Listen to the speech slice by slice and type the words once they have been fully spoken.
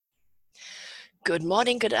Good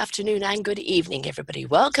morning, good afternoon, and good evening, everybody.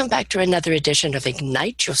 Welcome back to another edition of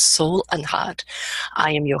Ignite Your Soul and Heart.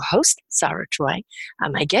 I am your host, Sarah Troy,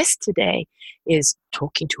 and my guest today is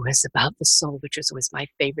talking to us about the soul, which is always my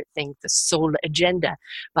favorite thing, The Soul Agenda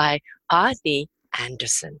by Arnie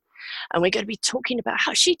Anderson. And we're going to be talking about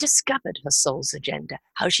how she discovered her soul's agenda,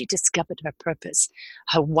 how she discovered her purpose,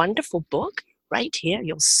 her wonderful book, right here,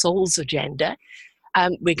 Your Soul's Agenda.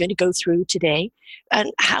 We're going to go through today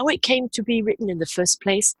and how it came to be written in the first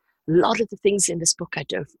place. A lot of the things in this book I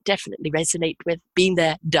definitely resonate with. Been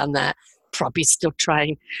there, done that, probably still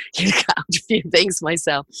trying out a few things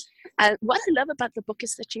myself. And what I love about the book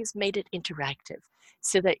is that she's made it interactive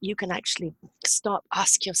so that you can actually stop,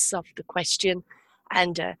 ask yourself the question,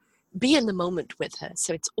 and be in the moment with her.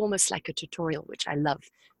 So it's almost like a tutorial, which I love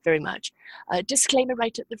very much. Disclaimer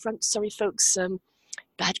right at the front. Sorry, folks.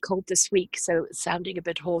 Bad cold this week, so sounding a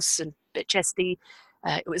bit hoarse and a bit chesty.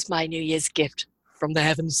 It was my New Year's gift from the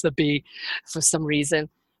heavens that be for some reason,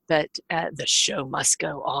 but the show must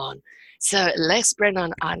go on. So let's bring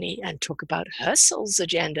on Ani and talk about her soul's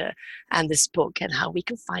agenda and this book and how we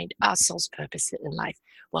can find our soul's purpose in life.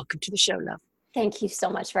 Welcome to the show, love. Thank you so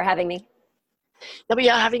much for having me. Now we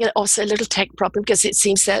are having also a little tech problem because it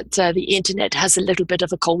seems that the internet has a little bit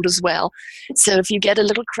of a cold as well. So if you get a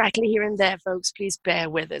little crackly here and there, folks, please bear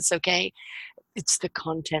with us, okay? It's the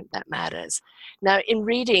content that matters. Now, in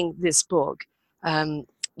reading this book,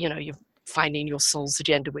 you're finding your soul's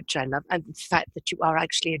agenda, which I love, and the fact that you are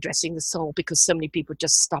actually addressing the soul, because so many people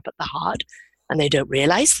just stop at the heart and they don't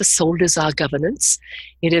realize the soul is our governance.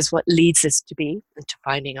 It is what leads us to be and to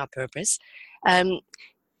finding our purpose.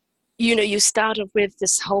 You start off with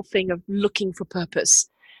this whole thing of looking for purpose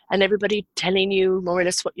and everybody telling you more or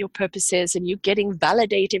less what your purpose is, and you getting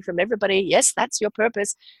validated from everybody. Yes, that's your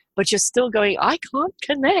purpose, but you're still going, I can't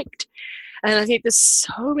connect. And I think there's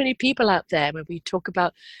so many people out there when we talk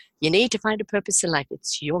about you need to find a purpose in life.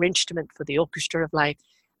 It's your instrument for the orchestra of life.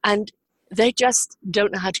 And they just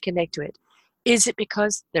don't know how to connect to it. Is it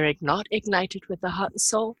because they're not ignited with the heart and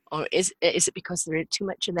soul? Or is it because they're too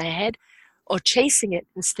much in their head? Or chasing it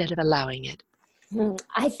instead of allowing it?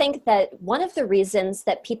 I think that one of the reasons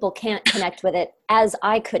that people can't connect with it, as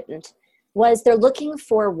I couldn't, was they're looking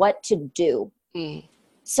for what to do.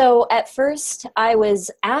 So at first I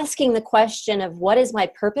was asking the question of what is my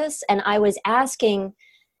purpose? And I was asking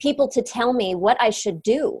people to tell me what I should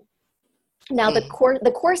do. Now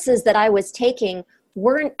the courses that I was taking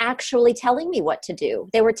weren't actually telling me what to do.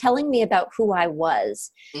 They were telling me about who I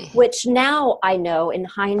was, which now I know in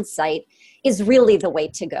hindsight is really the way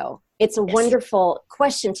to go. It's a wonderful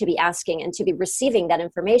question to be asking and to be receiving that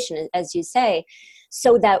information, as you say,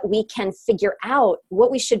 so that we can figure out what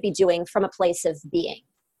we should be doing from a place of being,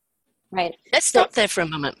 right? Let's stop there for a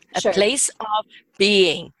moment. A place of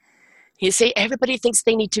being. You see, everybody thinks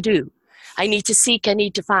they need to do. I need to seek, I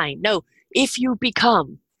need to find. No, if you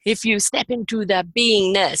become, if you step into the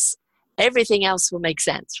beingness, everything else will make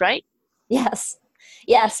sense, right? Yes.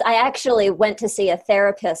 Yes, I actually went to see a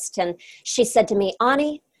therapist and she said to me,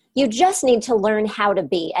 Ani, you just need to learn how to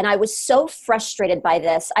be. And I was so frustrated by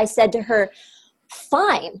this. I said to her,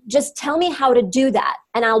 fine, just tell me how to do that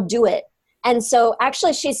and I'll do it. And so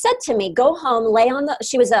actually she said to me, go home, lay on the,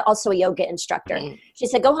 she was also a yoga instructor. She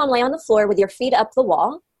said, go home, lay on the floor with your feet up the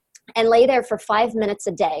wall and lay there for 5 minutes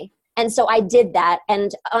a day. And so I did that.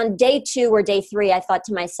 And on day 2 or day 3, I thought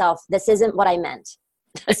to myself, this isn't what I meant.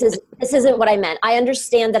 This isn't what I meant. I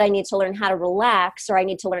understand that I need to learn how to relax or I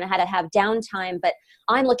need to learn how to have downtime, but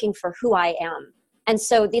I'm looking for who I am. And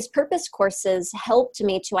so these purpose courses helped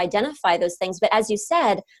me to identify those things. But as you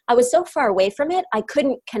said, I was so far away from it, I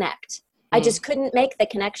couldn't connect. I just couldn't make the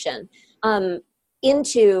connection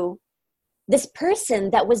into this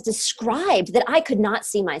person that was described that I could not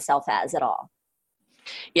see myself as at all.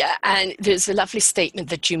 Yeah, and there's a lovely statement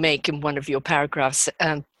that you make in one of your paragraphs,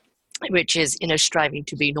 which is, striving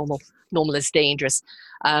to be normal. Normal is dangerous.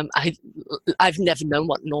 I've never known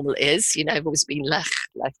what normal is. I've always been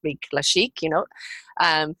classique,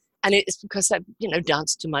 and it's because I've,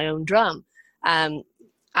 danced to my own drum.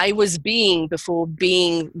 I was being before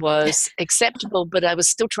being was acceptable, but I was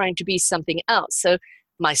still trying to be something else. So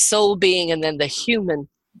my soul being and then the human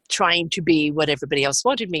trying to be what everybody else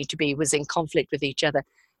wanted me to be was in conflict with each other.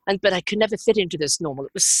 But I could never fit into this normal.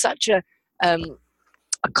 It was such a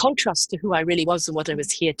contrast to who I really was and what I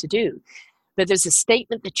was here to do. But there's a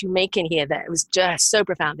statement that you make in here that was just so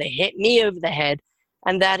profound. They hit me over the head.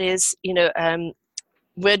 And that is,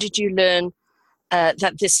 where did you learn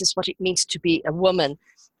that this is what it means to be a woman?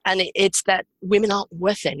 And it's that women aren't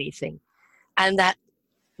worth anything. And that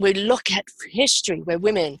we look at history where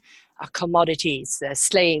women are commodities, they're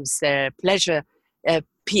slaves, they're pleasure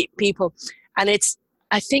people. And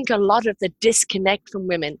I think a lot of the disconnect from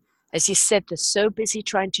women, as you said, they're so busy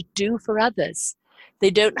trying to do for others.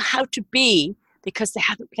 They don't know how to be because they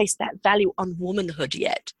haven't placed that value on womanhood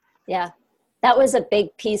yet. Yeah. That was a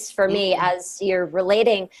big piece for me as you're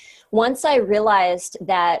relating. Once I realized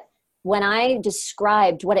that when I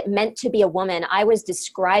described what it meant to be a woman, I was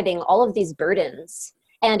describing all of these burdens.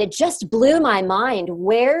 And it just blew my mind.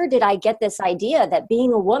 Where did I get this idea that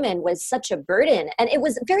being a woman was such a burden? And it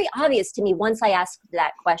was very obvious to me once I asked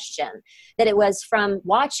that question, that it was from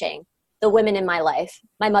watching the women in my life,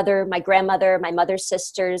 my mother, my grandmother, my mother's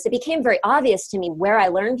sisters. It became very obvious to me where I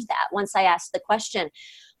learned that once I asked the question.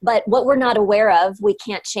 But what we're not aware of, we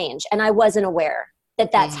can't change. And I wasn't aware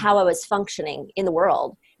that that's how I was functioning in the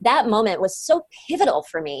world. That moment was so pivotal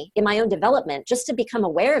for me in my own development, just to become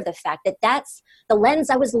aware of the fact that that's the lens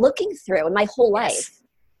I was looking through in my whole life.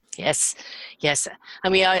 Yes.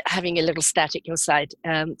 And we are having a little static your side.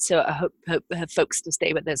 So I hope folks to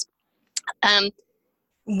stay with us.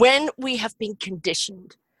 When we have been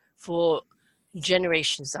conditioned for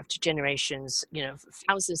generations after generations,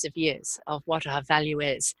 thousands of years of what our value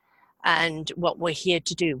is and what we're here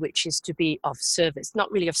to do, which is to be of service,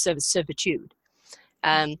 not really of service, servitude.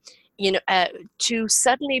 To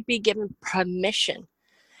suddenly be given permission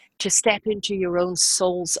to step into your own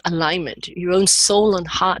soul's alignment, your own soul and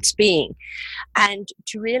heart's being, and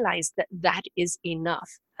to realize that that is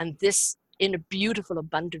enough. And this, in a beautiful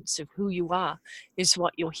abundance of who you are, is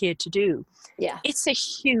what you're here to do. Yeah. It's a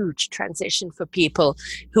huge transition for people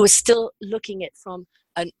who are still looking at it from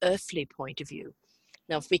an earthly point of view.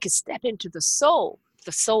 Now, if we could step into the soul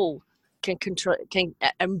can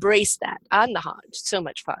embrace that, and the heart so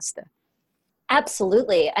much faster.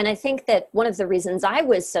 Absolutely. And I think that one of the reasons I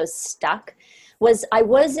was so stuck was I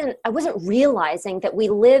wasn't realizing that we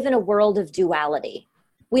live in a world of duality.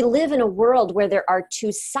 We live in a world where there are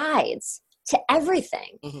two sides to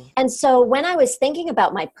everything. And so when I was thinking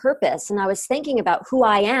about my purpose and I was thinking about who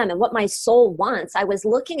I am and what my soul wants, I was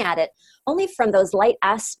looking at it only from those light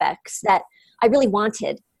aspects that I really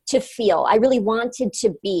wanted to feel, I really wanted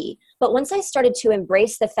to be. But once I started to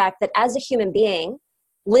embrace the fact that as a human being,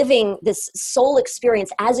 living this soul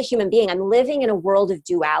experience as a human being, I'm living in a world of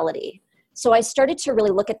duality. So I started to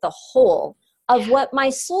really look at the whole of what my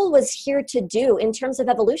soul was here to do in terms of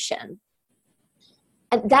evolution.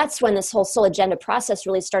 And that's when this whole soul agenda process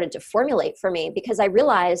really started to formulate for me, because I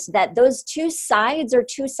realized that those two sides are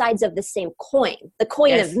two sides of the same coin, the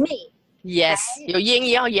coin of me. Yes, right? Your yin,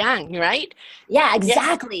 your yang, right? Yeah,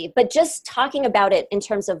 exactly. Yes. But just talking about it in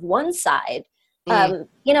terms of one side,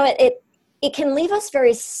 it can leave us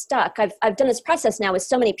very stuck. I've done this process now with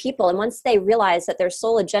so many people, and once they realize that their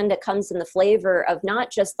soul agenda comes in the flavor of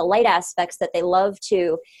not just the light aspects that they love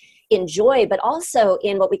to enjoy, but also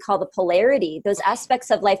in what we call the polarity, those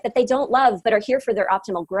aspects of life that they don't love but are here for their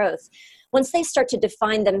optimal growth. Once they start to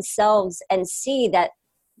define themselves and see that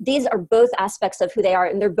these are both aspects of who they are,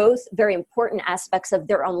 and they're both very important aspects of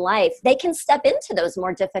their own life, they can step into those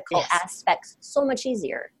more difficult aspects so much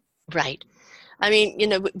easier. Right. I mean,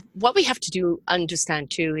 what we have to understand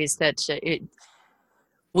too is that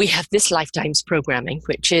we have this lifetime's programming,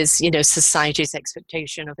 which is, society's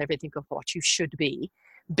expectation of everything of what you should be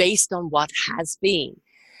based on what has been,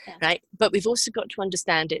 right? But we've also got to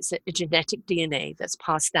understand it's a genetic DNA that's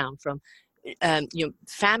passed down from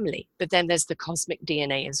family, but then there's the cosmic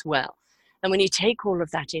DNA as well. And when you take all of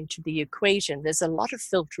that into the equation, there's a lot of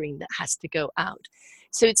filtering that has to go out.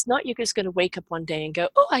 So it's not you're just going to wake up one day and go,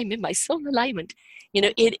 oh, I'm in my soul alignment.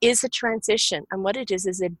 It is a transition. And what it is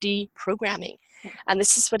a deprogramming. And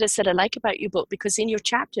this is what I said I like about your book, because in your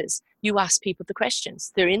chapters, you ask people the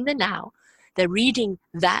questions. They're in the now. They're reading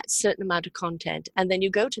that certain amount of content. And then you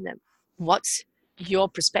go to them. What's your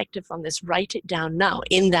perspective on this? Write it down now,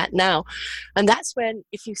 in that now. And that's when,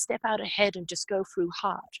 if you step out ahead and just go through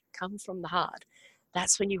heart, come from the heart,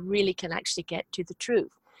 that's when you really can actually get to the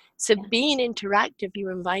truth. So being interactive,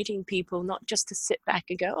 you're inviting people not just to sit back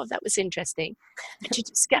and go, oh, that was interesting, but to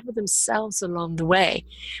discover themselves along the way,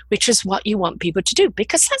 which is what you want people to do,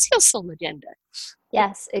 because that's your soul agenda.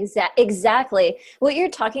 Yes, exactly. What you're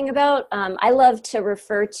talking about, I love to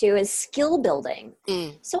refer to as skill building.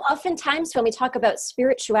 So oftentimes when we talk about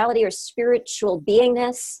spirituality or spiritual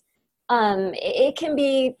beingness, it can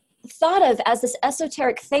be thought of as this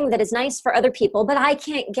esoteric thing that is nice for other people, but I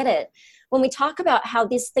can't get it. When we talk about how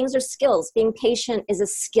these things are skills, being patient is a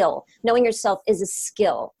skill, knowing yourself is a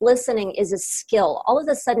skill, listening is a skill, all of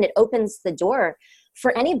a sudden it opens the door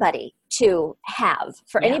for anybody to have,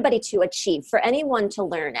 for anybody to achieve, for anyone to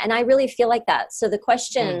learn. And I really feel like that. So the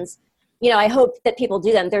questions I hope that people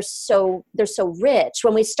do them. They're so rich.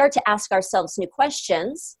 When we start to ask ourselves new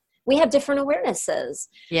questions, we have different awarenesses.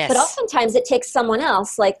 Yes. But oftentimes it takes someone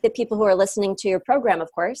else, like the people who are listening to your program,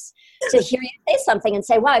 of course, to hear you say something and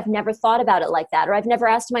say, wow, I've never thought about it like that, or I've never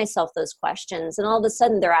asked myself those questions. And all of a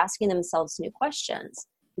sudden they're asking themselves new questions.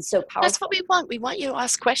 It's so powerful. That's what we want. We want you to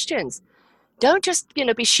ask questions. Don't just, be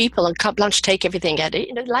sheeple and carte blanche, take everything at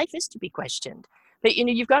it. Life is to be questioned. But,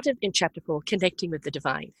 you've got it in chapter 4, connecting with the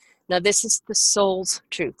divine. Now, this is the soul's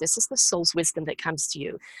truth. This is the soul's wisdom that comes to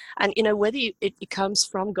you. And, whether it comes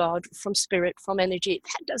from God, from spirit, from energy,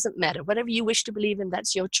 that doesn't matter. Whatever you wish to believe in,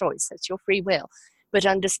 that's your choice. That's your free will. But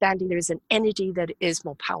understanding there is an energy that is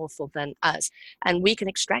more powerful than us. And we can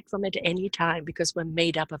extract from it at any time because we're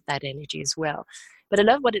made up of that energy as well. But I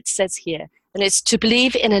love what it says here. And it's to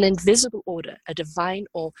believe in an invisible order, a divine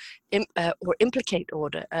or implicate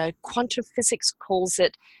order. Quantum physics calls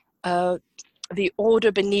it the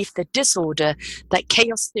order beneath the disorder that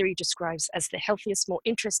chaos theory describes as the healthiest, more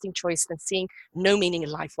interesting choice than seeing no meaning in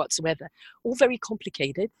life whatsoever. All very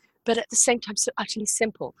complicated, but at the same time so utterly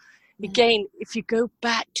simple. Again, if you go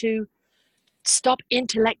back to stop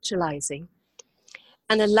intellectualizing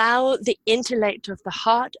and allow the intellect of the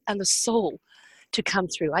heart and the soul to come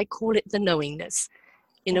through. I call it the knowingness.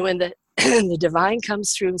 When the the divine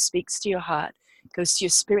comes through and speaks to your heart, goes to your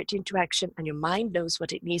spirit into action, and your mind knows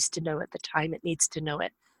what it needs to know at the time it needs to know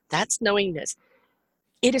it. That's knowingness.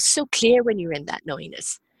 It is so clear when you're in that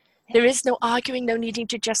knowingness. There is no arguing, no needing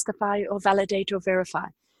to justify or validate or verify.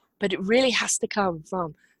 But it really has to come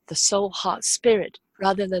from the soul, heart, spirit,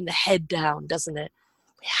 rather than the head down, doesn't it?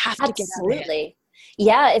 We have to get out of it.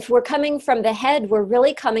 Yeah, if we're coming from the head, we're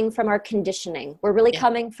really coming from our conditioning. We're really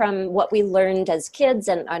coming from what we learned as kids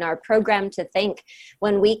and our program to think.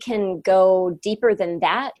 When we can go deeper than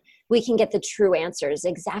that, we can get the true answers,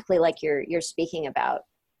 exactly like you're speaking about.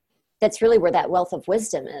 That's really where that wealth of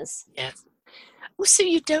wisdom is. Yes. Also,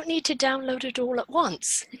 you don't need to download it all at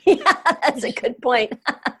once. Yeah, that's a good point.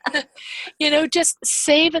 Just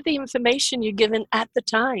savor the information you're given at the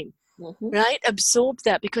time. Right? Absorb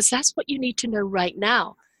that, because that's what you need to know right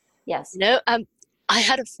now. Yes. I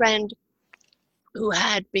had a friend who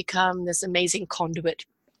had become this amazing conduit.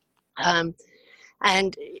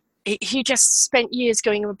 And he just spent years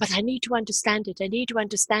going, but I need to understand it. I need to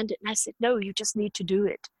understand it. And I said, no, you just need to do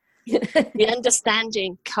it. The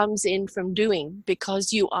understanding comes in from doing,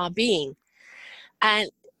 because you are being. And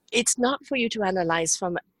it's not for you to analyze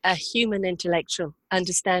from a human intellectual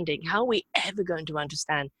understanding. How are we ever going to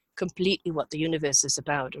understand completely what the universe is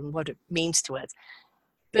about and what it means to us?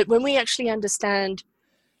 But when we actually understand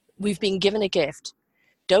we've been given a gift,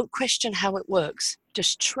 don't question how it works.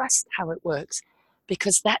 Just trust how it works,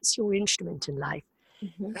 because that's your instrument in life,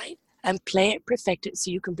 right? And play it, perfect it,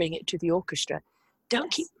 so you can bring it to the orchestra.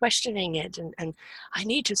 Don't keep questioning it and I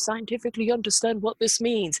need to scientifically understand what this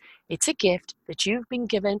means. It's a gift that you've been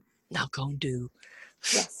given. Now go and do.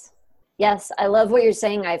 Yes, I love what you're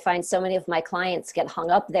saying. I find so many of my clients get hung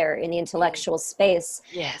up there in the intellectual space.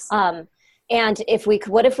 Yes. And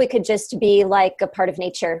what if we could just be like a part of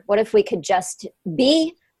nature? What if we could just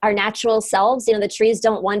be our natural selves? The trees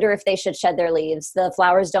don't wonder if they should shed their leaves. The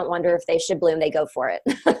flowers don't wonder if they should bloom. They go for it.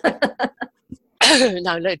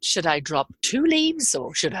 Now, should I drop 2 leaves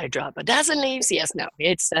or should I drop a dozen leaves? Yes, no.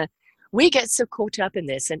 It's we get so caught up in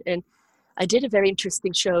this. And I did a very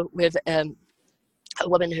interesting show with a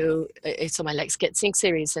woman who is on my Let's Get Sync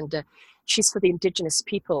series, and she's for the indigenous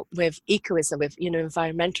people with ecoism, with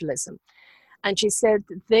environmentalism. And she said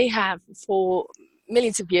that they have for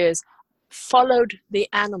millions of years followed the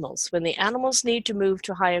animals. When the animals need to move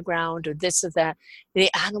to higher ground or this or that, the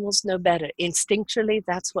animals know better. Instinctually,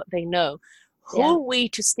 that's what they know. Who are we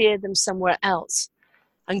to steer them somewhere else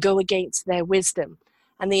and go against their wisdom?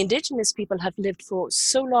 And the indigenous people have lived for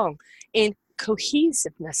so long in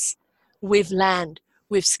cohesiveness with land,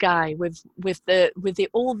 with sky, with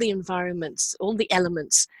all the environments, all the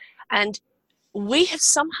elements. And we have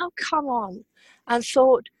somehow come on and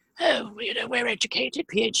thought, oh, we're educated,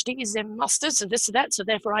 PhDs and masters and this and that, so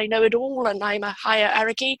therefore I know it all and I'm a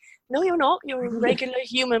hierarchy. No, you're not. You're a regular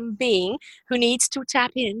human being who needs to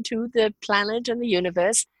tap into the planet and the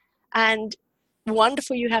universe. And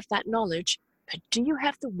wonderful you have that knowledge, but do you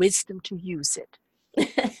have the wisdom to use it?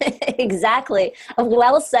 Exactly.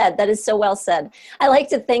 Well said. That is so well said. I like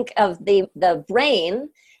to think of the brain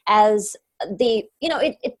as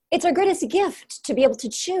it's our greatest gift to be able to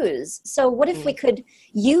choose. So what if we could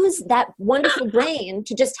use that wonderful brain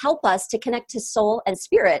to just help us to connect to soul and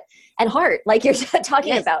spirit and heart, like you're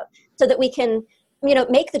talking about, so that we can,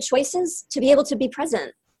 make the choices to be able to be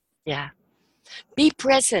present. Yeah. Be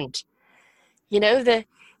present. The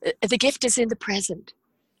The gift is in the present,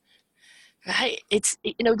 right? It's,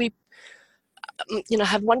 we,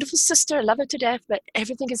 have a wonderful sister, I love her to death, but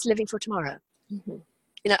everything is living for tomorrow. Mm-hmm.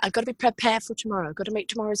 I've got to be prepared for tomorrow. I've got to make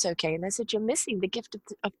tomorrow's okay. And I said, you're missing the gift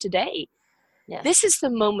of today. Yeah. This is the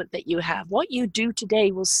moment that you have. What you do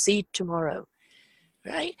today will seed tomorrow,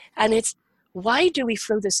 right? And it's, why do we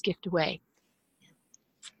throw this gift away?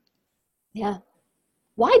 Yeah.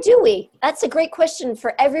 Why do we? That's a great question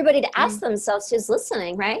for everybody to ask themselves who's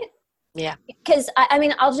listening, right? Yeah. Because I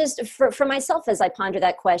mean, I'll just, for myself, as I ponder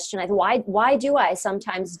that question, why do I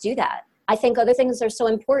sometimes do that? I think other things are so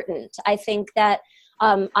important. I think that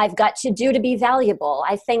I've got to do to be valuable.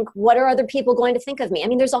 I think, what are other people going to think of me? I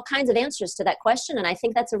mean, there's all kinds of answers to that question. And I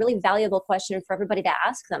think that's a really valuable question for everybody to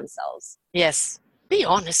ask themselves. Yes. Be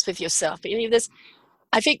honest with yourself.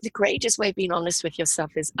 I think the greatest way of being honest with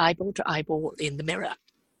yourself is eyeball to eyeball in the mirror,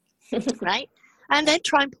 right? And then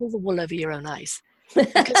try and pull the wool over your own eyes.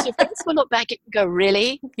 Because your friends will look back and go,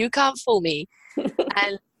 really? You can't fool me.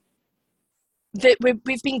 And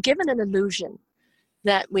we've been given an illusion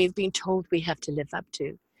that we've been told we have to live up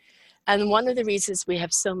to. And one of the reasons we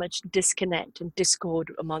have so much disconnect and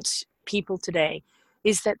discord amongst people today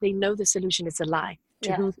is that they know this illusion is a lie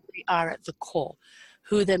to who they are at the core,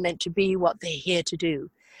 who they're meant to be, what they're here to do.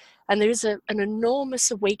 And there's an enormous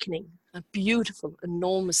awakening, a beautiful,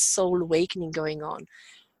 enormous soul awakening going on.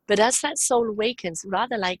 But as that soul awakens,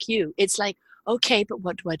 rather like you, it's like, okay, but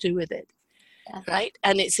what do I do with it? Yeah. Right?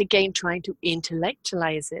 And it's again trying to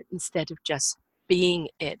intellectualize it instead of just being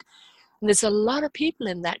it. And there's a lot of people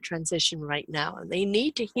in that transition right now, and they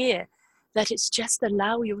need to hear that it's just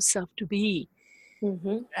allow yourself to be,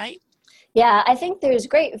 right? Yeah, I think there's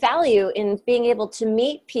great value in being able to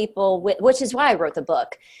meet people, which is why I wrote the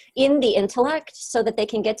book, in the intellect, so that they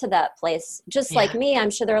can get to that place. Just like me, I'm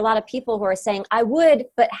sure there are a lot of people who are saying, I would,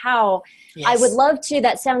 but how? Yes. I would love to,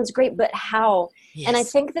 that sounds great, but how? Yes. And I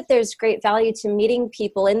think that there's great value to meeting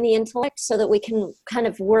people in the intellect so that we can kind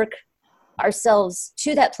of work ourselves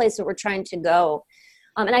to that place that we're trying to go.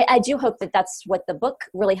 And I do hope that that's what the book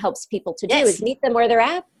really helps people to do, is meet them where they're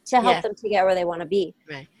at to help them to get where they want to be.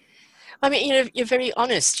 Right. I mean, you're very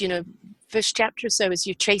honest. First chapter or so is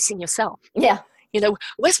you chasing yourself. Yeah.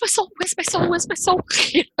 Where's my soul? Where's my soul? Where's my soul?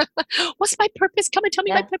 What's my purpose? Come and tell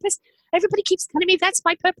me my purpose. Everybody keeps telling me that's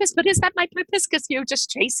my purpose, but is that my purpose? Because you're just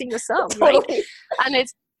chasing yourself, right? And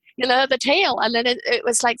it's, the tail. And then it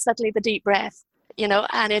was like suddenly the deep breath,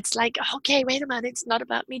 and it's like, okay, wait a minute. It's not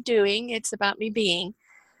about me doing. It's about me being.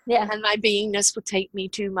 Yeah. And my beingness will take me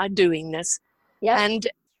to my doingness. Yeah.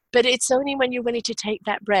 But it's only when you're willing to take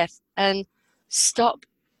that breath and stop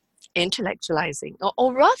intellectualizing.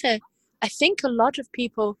 Or rather, I think a lot of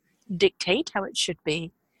people dictate how it should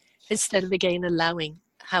be instead of, again, allowing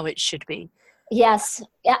how it should be. Yes.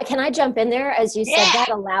 Yeah. Can I jump in there as you said that,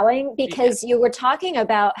 allowing? Because you were talking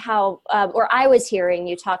about how, or I was hearing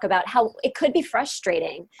you talk about how it could be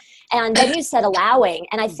frustrating. And then you said allowing.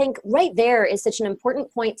 And I think right there is such an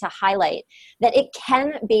important point to highlight, that it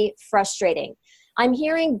can be frustrating. I'm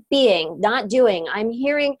hearing being, not doing. I'm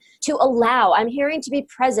hearing to allow. I'm hearing to be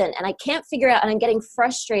present. And I can't figure out, and I'm getting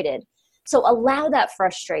frustrated. So allow that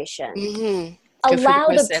frustration. Mm-hmm. Allow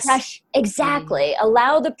the pressure. Exactly. Mm-hmm.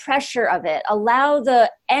 Allow the pressure of it. Allow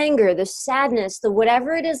the anger, the sadness, the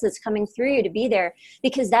whatever it is that's coming through you to be there,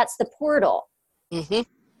 because that's the portal. Mm-hmm.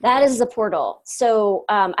 That is the portal. So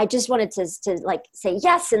I just wanted to say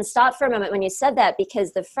yes and stop for a moment when you said that,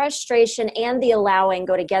 because the frustration and the allowing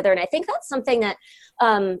go together. And I think that's something that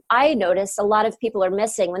I notice a lot of people are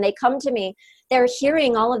missing. When they come to me, they're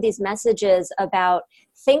hearing all of these messages about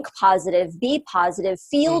think positive, be positive,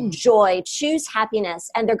 feel joy, choose happiness.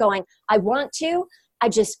 And they're going, I want to, I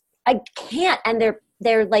can't. And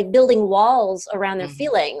they're like building walls around their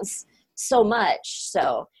feelings so much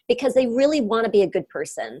so, because they really want to be a good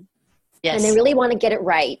person. Yes. And they really want to get it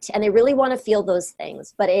right. And they really want to feel those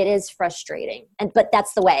things, but it is frustrating. But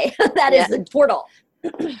that's the way. That is the portal.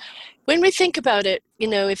 When we think about it,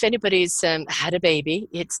 if anybody's had a baby,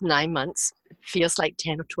 it's 9 months, feels like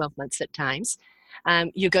 10 or 12 months at times.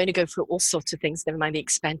 You're going to go through all sorts of things, never mind the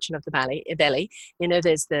expansion of the belly.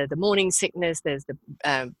 There's the morning sickness, there's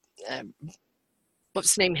the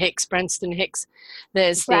what's the name? Braxton Hicks.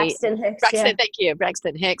 There's Braxton Hicks. Thank you,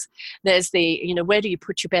 Braxton Hicks. There's the, where do you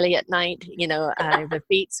put your belly at night? The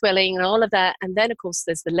feet swelling and all of that. And then, of course,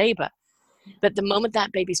 there's the labor. But the moment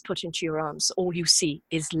that baby's put into your arms, all you see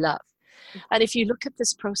is love. And if you look at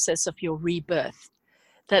this process of your rebirth,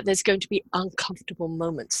 that there's going to be uncomfortable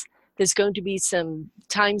moments. There's going to be some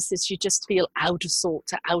times that you just feel out of sort,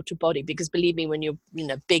 out of body, because believe me, when you're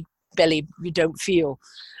big belly, you don't feel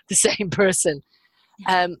the same person.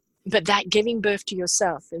 But that giving birth to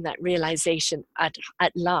yourself and that realization at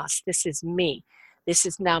last, this is me. This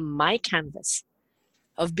is now my canvas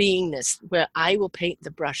of beingness where I will paint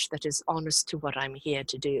the brush that is honest to what I'm here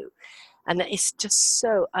to do. And that is just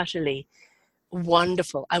so utterly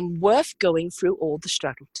wonderful and worth going through all the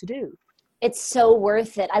struggle to do. It's so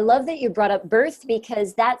worth it. I love that you brought up birth,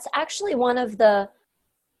 because that's actually one of the,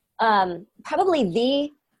 probably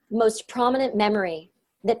the most prominent memory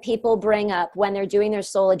that people bring up when they're doing their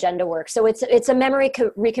soul agenda work. So it's a memory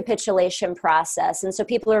recapitulation process. And so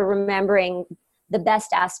people are remembering the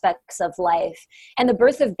best aspects of life. And the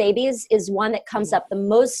birth of babies is one that comes up the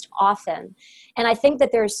most often. And I think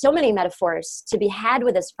that there are so many metaphors to be had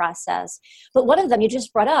with this process. But one of them you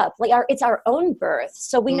just brought up, like it's our own birth.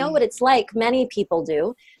 So we know what it's like, many people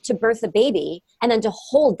do, to birth a baby and then to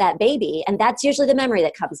hold that baby. And that's usually the memory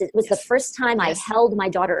that comes. It was the first time I held my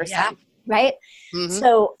daughter or son. Right? Mm-hmm.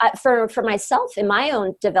 So for myself, in my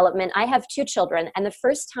own development, I have 2 children. And the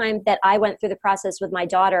first time that I went through the process with my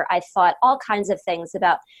daughter, I thought all kinds of things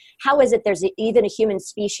about how is it there's even a human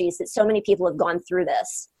species that so many people have gone through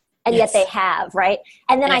this. And yet they have, right?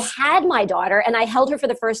 And then I had my daughter and I held her for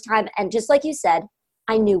the first time. And just like you said,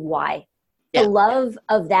 I knew why. The love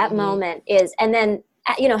of that moment is, and then,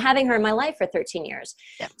 you know, having her in my life for 13 years.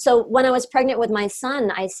 So when I was pregnant with my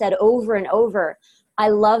son, I said over and over, I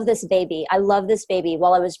love this baby. I love this baby.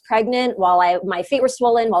 While I was pregnant, while my feet were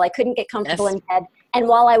swollen, while I couldn't get comfortable in bed, and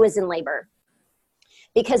while I was in labor,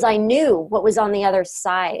 because I knew what was on the other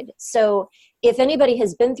side. So if anybody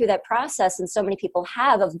has been through that process, and so many people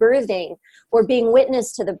have, of birthing or being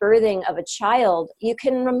witness to the birthing of a child, you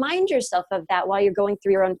can remind yourself of that while you're going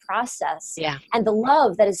through your own process. And the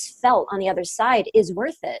love that is felt on the other side is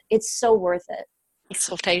worth it. It's so worth it.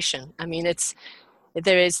 Exaltation. I mean,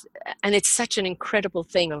 there is, and it's such an incredible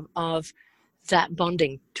thing of that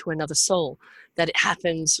bonding to another soul, that it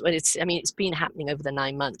happens when it's been happening over the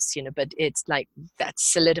 9 months, you know, but it's like that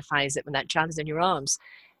solidifies it when that child is in your arms.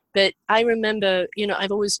 But I remember, you know,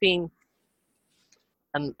 I've always been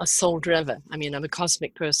a soul driver. I mean, I'm a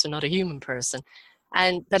cosmic person, not a human person.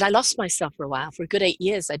 But I lost myself for a while. For a good 8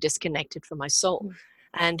 years, I disconnected from my soul.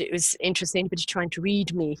 And it was interesting, anybody trying to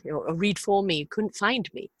read me or read for me couldn't find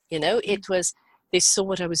me, you know. It was, they saw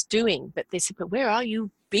what I was doing, but they said, but where are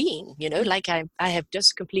you being? You know, like I have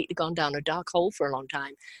just completely gone down a dark hole for a long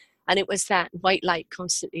time. And it was that white light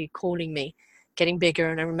constantly calling me, getting bigger.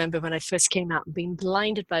 And I remember when I first came out, being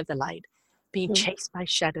blinded by the light, being chased by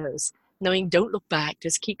shadows, knowing don't look back,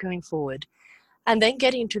 just keep going forward. And then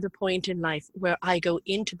getting to the point in life where I go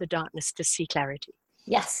into the darkness to see clarity.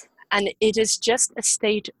 Yes. And it is just a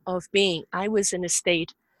state of being. I was in a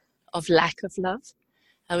state of lack of love.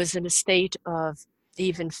 I was in a state of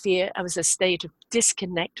even fear. I was in a state of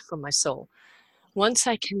disconnect from my soul. Once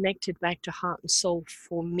I connected back to heart and soul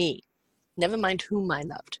for me, never mind whom I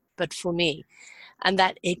loved, but for me, and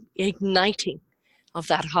that igniting of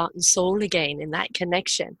that heart and soul again in that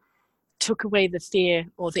connection took away the fear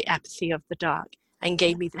or the apathy of the dark and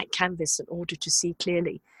gave me that canvas in order to see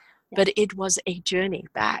clearly. But it was a journey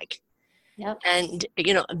back. And,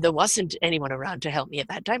 you know, there wasn't anyone around to help me at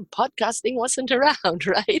that time. Podcasting wasn't around,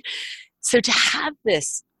 right? So to have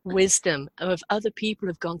this wisdom of other people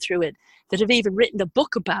who've gone through it, that have even written a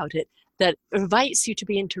book about it, that invites you to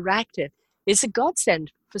be interactive, is a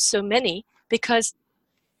godsend for so many, because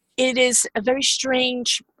it is a very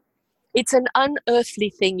strange, it's an unearthly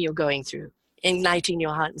thing you're going through, igniting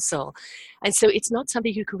your heart and soul. And so it's not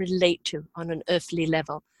something you can relate to on an earthly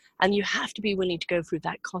level. And you have to be willing to go through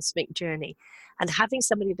that cosmic journey, and having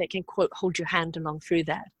somebody that can, quote, hold your hand along through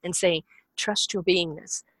that and saying, trust your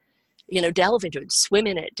beingness, you know, delve into it, swim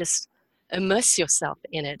in it, just immerse yourself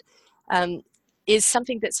in it, is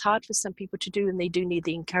something that's hard for some people to do. And they do need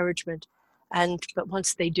the encouragement. But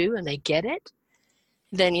once they do and they get it,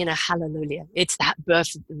 then, you know, hallelujah, it's that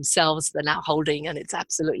birth of themselves they're now holding. And it's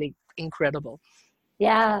absolutely incredible.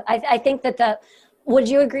 Yeah, I think that would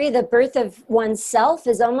you agree the birth of oneself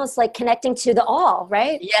is almost like connecting to the all,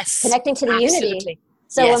 right? Yes. Connecting to the absolutely. unity.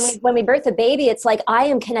 So when we birth a baby, it's like, I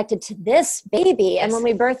am connected to this baby. And when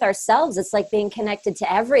we birth ourselves, it's like being connected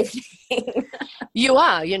to everything. You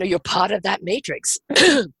are, you know, you're part of that matrix.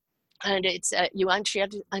 And it's, you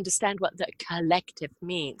actually understand what the collective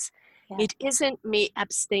means. It isn't me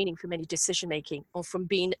abstaining from any decision-making or from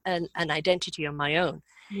being an identity on my own.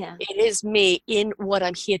 It is me in what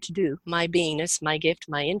I'm here to do, my beingness, my gift,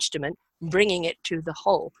 my instrument, bringing it to the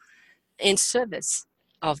whole in service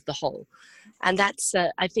of the whole. And that's,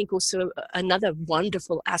 I think, also another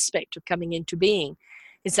wonderful aspect of coming into being,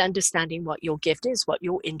 is understanding what your gift is, what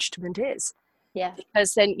your instrument is.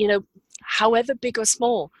 Because then, you know, however big or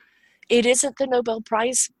small, it isn't the Nobel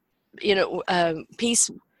Prize peace,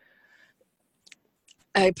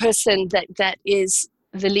 a person that is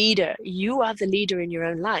the leader. You are the leader in your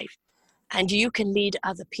own life, and you can lead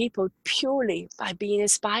other people purely by being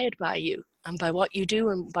inspired by you and by what you do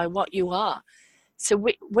and by what you are. So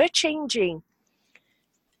we're changing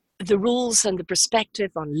the rules and the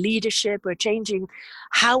perspective on leadership. We're changing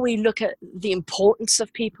how we look at the importance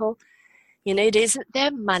of people. It isn't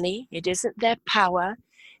their money, it isn't their power,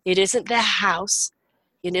 it isn't their house,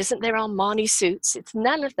 it isn't their Armani suits. It's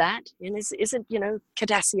none of that. It isn't,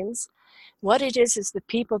 Cardassians. What it is the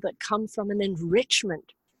people that come from an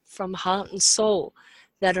enrichment from heart and soul,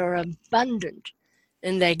 that are abundant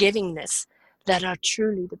in their givingness, that are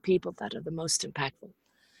truly the people that are the most impactful.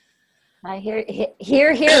 I hear.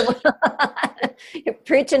 You're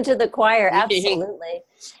preaching to the choir. Absolutely.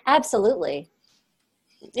 Absolutely.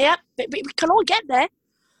 Yeah, we can all get there.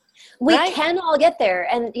 We can all get there.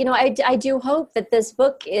 And, I do hope that this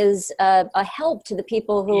book is a help to the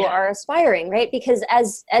people who are aspiring, right? Because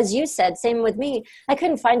as you said, same with me, I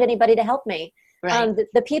couldn't find anybody to help me. Right.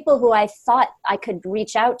 The people who I thought I could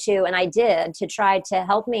reach out to, and I did, to try to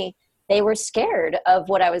help me, they were scared of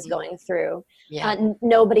what I was going through. Yeah.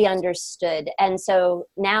 Nobody understood. And so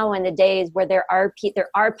now, in the days where there are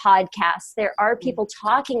podcasts, there are people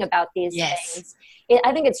talking about these things,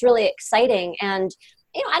 I think it's really exciting. And,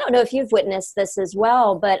 I don't know if you've witnessed this as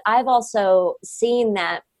well, but I've also seen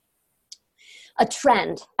that a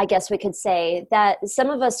trend, I guess we could say, that some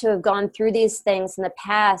of us who have gone through these things in the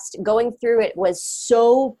past, going through it was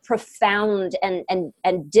so profound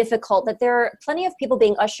and difficult that there are plenty of people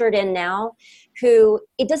being ushered in now who,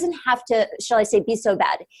 it doesn't have to, shall I say, be so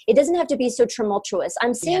bad. It doesn't have to be so tumultuous.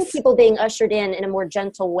 I'm seeing people being ushered in a more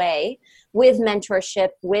gentle way, with mentorship,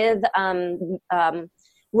 with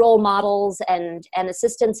role models and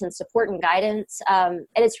assistance and support and guidance. And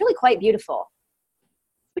it's really quite beautiful.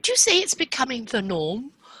 Would you say it's becoming the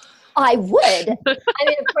norm? I would. I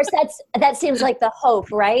mean, of course, that seems like the hope,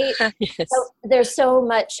 right? Yes. So there's so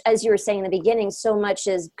much, as you were saying in the beginning, so much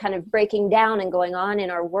is kind of breaking down and going on in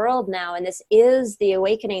our world now. And this is the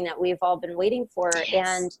awakening that we've all been waiting for. Yes.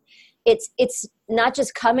 And it's not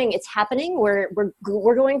just coming, it's happening. We're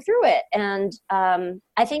going through it. And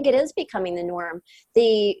I think it is becoming the norm.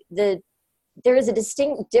 There is a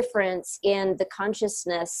distinct difference in the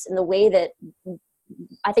consciousness and the way that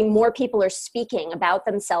I think more people are speaking about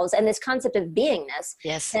themselves and this concept of beingness.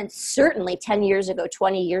 Yes. And certainly 10 years ago,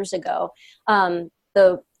 20 years ago,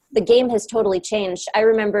 the game has totally changed. I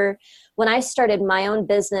remember when I started my own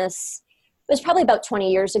business, it was probably about 20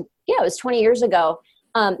 years ago. Yeah, it was 20 years ago.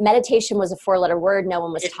 Meditation was a 4-letter word. No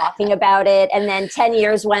one was talking about it. And then 10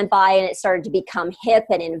 years went by and it started to become hip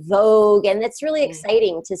and in vogue. And it's really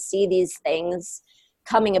exciting to see these things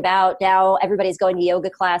coming about. Now everybody's going to yoga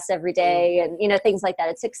class every day and, things like that.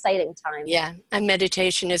 It's exciting time. Yeah. And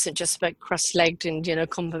meditation isn't just about cross-legged and,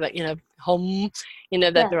 hum,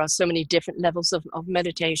 that there are so many different levels of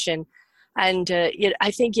meditation. And, I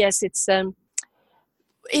think, yes, it's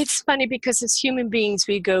funny because as human beings,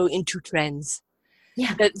 we go into trends.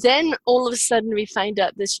 Yeah. But then all of a sudden we find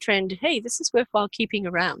out this trend, hey, this is worthwhile keeping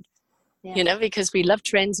around. Yeah. Because we love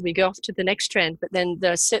trends, we go off to the next trend, but then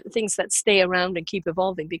there are certain things that stay around and keep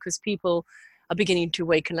evolving because people are beginning to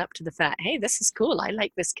waken up to the fact, hey, this is cool. I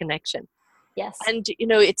like this connection. Yes. And,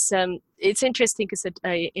 it's interesting because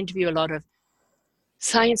I interview a lot of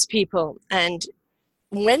science people, and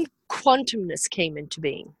when quantumness came into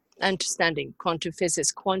being, understanding quantum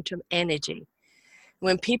physics, quantum energy,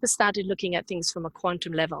 when people started looking at things from a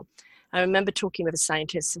quantum level, I remember talking with a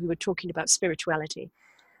scientist, we were talking about spirituality.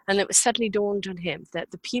 And it suddenly dawned on him that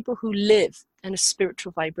the people who live in a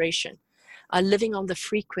spiritual vibration are living on the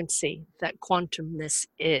frequency that quantumness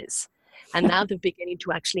is. And now they're beginning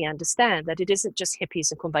to actually understand that it isn't just hippies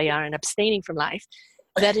and kumbaya and abstaining from life,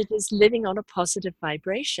 that it is living on a positive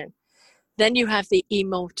vibration. Then you have the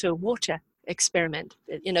immortal water experiment,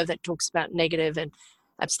 that talks about negative and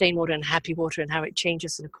abstain water and happy water and how it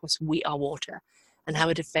changes. And of course, we are water, and how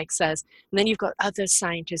it affects us. And then you've got other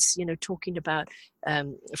scientists, talking about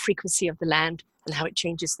frequency of the land and how it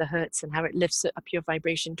changes the hertz and how it lifts up your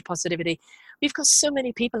vibration to positivity. We've got so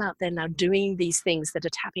many people out there now doing these things that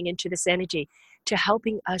are tapping into this energy to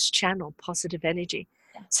helping us channel positive energy.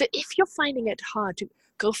 Yeah. So if you're finding it hard to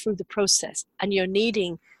go through the process and you're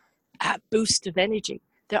needing a boost of energy,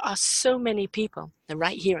 there are so many people, they're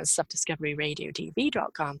right here on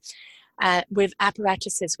selfdiscoveryradiotv.com, with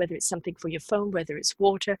apparatuses, whether it's something for your phone, whether it's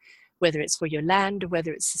water, whether it's for your land,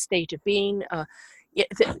 whether it's a state of being,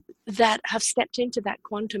 that have stepped into that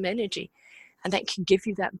quantum energy and that can give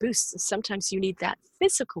you that boost. And sometimes you need that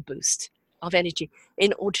physical boost of energy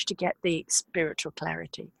in order to get the spiritual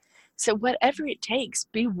clarity. So whatever it takes,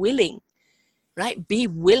 be willing, right? Be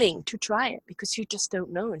willing to try it, because you just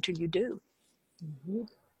don't know until you do. Mhm.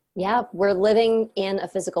 Yeah, we're living in a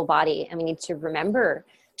physical body and we need to remember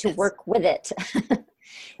to Yes. work with it.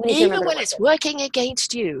 We need to Even remember when it's working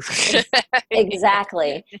against you.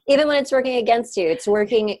 exactly. Even when it's working against you, it's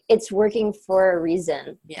working for a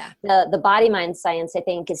reason. Yeah. The body mind science, I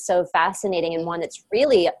think, is so fascinating, and one that's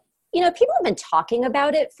really, people have been talking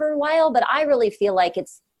about it for a while, but I really feel like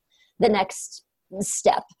it's the next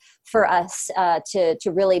step for us to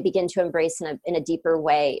really begin to embrace in a deeper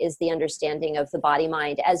way, is the understanding of the body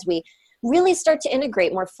mind, as we really start to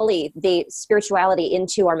integrate more fully the spirituality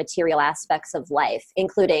into our material aspects of life,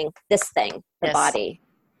 including this thing, the Yes. body.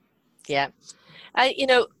 Yeah.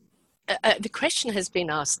 The question has been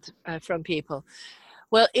asked from people,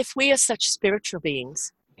 well, if we are such spiritual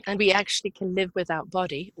beings and we actually can live without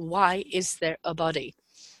body, why is there a body?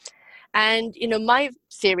 And, my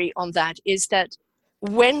theory on that is that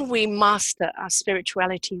when we master our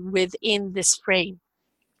spirituality within this frame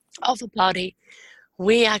of a body,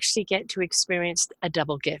 we actually get to experience a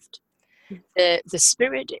double gift. The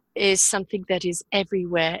spirit is something that is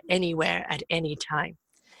everywhere, anywhere, at any time.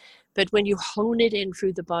 But when you hone it in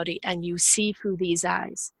through the body and you see through these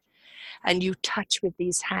eyes and you touch with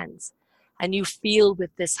these hands and you feel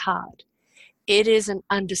with this heart, it is an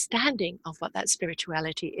understanding of what that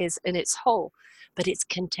spirituality is in its whole, but it's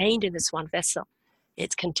contained in this one vessel.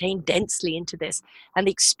 It's contained densely into this. And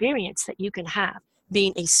the experience that you can have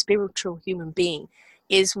being a spiritual human being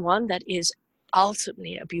is one that is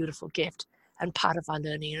ultimately a beautiful gift and part of our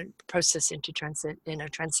learning and process into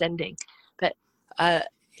transcending. But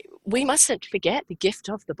we mustn't forget the gift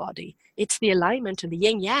of the body. It's the alignment and the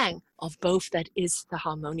yin yang of both that is the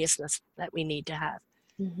harmoniousness that we need to have.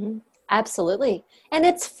 Mm-hmm. Absolutely. And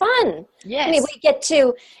it's fun. Yes. I mean, we get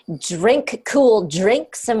to drink cool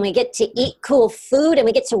drinks and we get to eat cool food and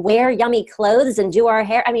we get to wear yummy clothes and do our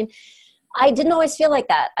hair. I mean, I didn't always feel like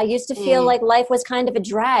that. I used to feel like life was kind of a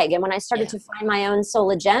drag. And when I started to find my own soul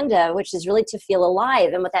agenda, which is really to feel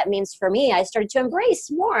alive and what that means for me, I started to embrace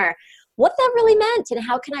more what that really meant and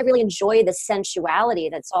how can I really enjoy the sensuality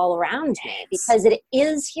that's all around me, because it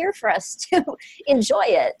is here for us to enjoy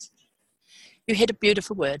it. You hit a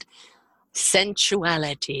beautiful word.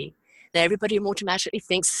 Sensuality. Now everybody automatically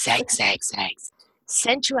thinks sex.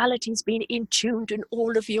 Sensuality is being in tuned in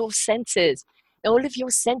all of your senses. All of your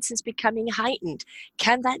senses becoming heightened.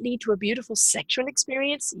 Can that lead to a beautiful sexual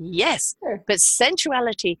experience? Yes. Sure. But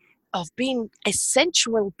sensuality of being a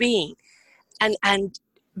sensual being and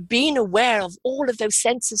being aware of all of those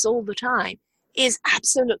senses all the time is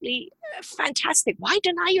absolutely fantastic. Why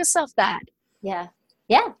deny yourself that? Yeah.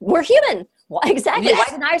 We're human. Well, exactly. Yeah. Why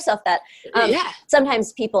deny yourself that?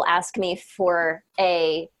 Sometimes people ask me for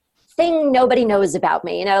a thing nobody knows about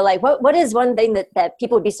me, like what is one thing that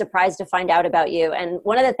people would be surprised to find out about you? And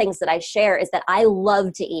one of the things that I share is that I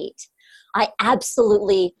love to eat. I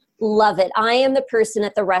absolutely love it. I am the person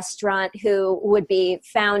at the restaurant who would be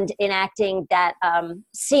found enacting that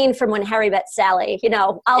scene from When Harry Met Sally.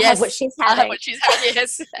 I'll have what she's having. I'll have what she's having,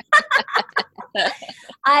 yes.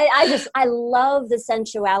 I love the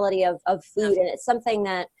sensuality of food, and it's something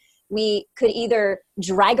that we could either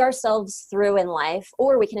drag ourselves through in life,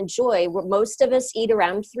 or we can enjoy. Most of us eat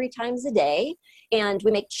around 3 times a day, and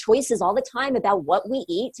we make choices all the time about what we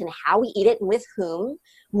eat and how we eat it and with whom.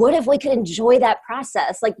 What if we could enjoy that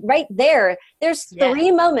process? Like right there's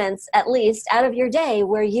 3 moments at least out of your day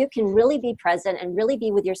where you can really be present and really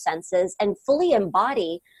be with your senses and fully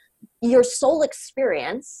embody your soul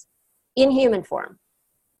experience in human form.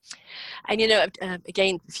 And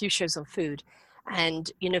again, a few shows on food,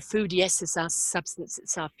 and food, yes, is our substance,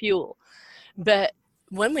 it's our fuel. But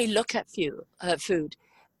when we look at food,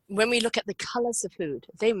 when we look at the colors of food,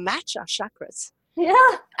 they match our chakras.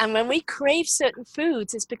 Yeah. And when we crave certain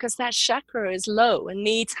foods, it's because that chakra is low and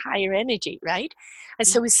needs higher energy, right? And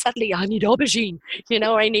so we suddenly, I need aubergine,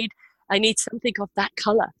 I need something of that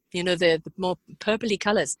color, the more purpley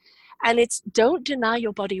colors. And it's, don't deny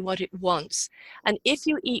your body what it wants. And if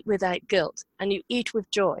you eat without guilt and you eat with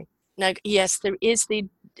joy, now, yes, there is the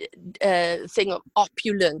thing of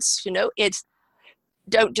opulence, it's,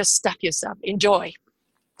 don't just stuff yourself, enjoy,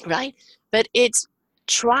 right? But it's,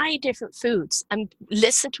 try different foods and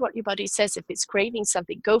listen to what your body says. If it's craving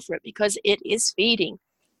something, go for it, because it is feeding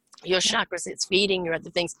your chakras, it's feeding your other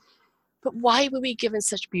things. But why were we given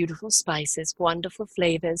such beautiful spices, wonderful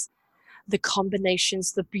flavors, the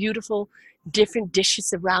combinations, the beautiful different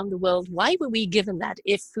dishes around the world? Why were we given that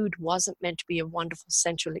if food wasn't meant to be a wonderful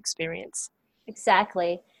sensual experience?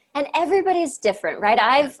 Exactly. And everybody's different, right?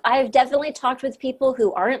 I've definitely talked with people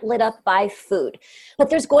who aren't lit up by food, but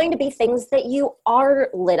there's going to be things that you are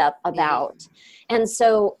lit up about. And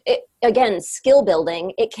so again, skill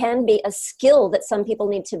building, it can be a skill that some people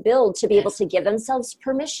need to build to be able to give themselves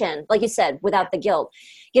permission, like you said, without the guilt,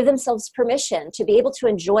 give themselves permission to be able to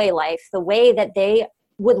enjoy life the way that they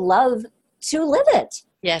would love to live it.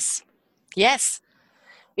 Yes. Yes.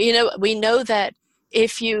 We know that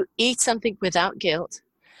if you eat something without guilt,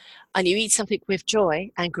 and you eat something with joy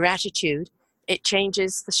and gratitude, it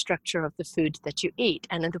changes the structure of the food that you eat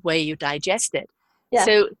and the way you digest it. Yeah.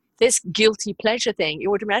 So this guilty pleasure thing,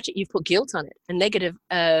 you automatically, you've put guilt on it, a negative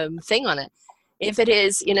thing on it. If it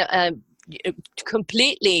is,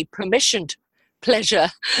 completely permissioned pleasure,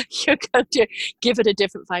 you're going to give it a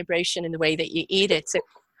different vibration in the way that you eat it. So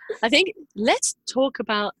I think let's talk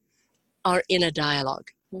about our inner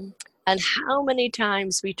dialogue. And how many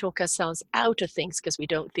times we talk ourselves out of things because we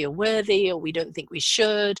don't feel worthy, or we don't think we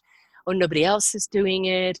should, or nobody else is doing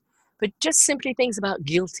it. But just simply things about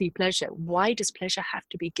guilty pleasure. Why does pleasure have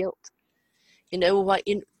to be guilt? Why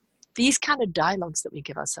in these kind of dialogues that we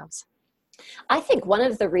give ourselves? I think one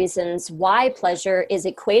of the reasons why pleasure is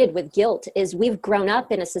equated with guilt is we've grown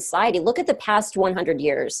up in a society. Look at the past 100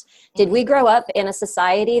 years. Did we grow up in a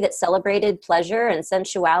society that celebrated pleasure and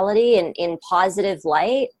sensuality in positive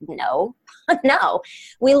light? No. No.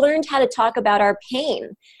 We learned how to talk about our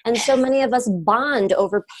pain. And so many of us bond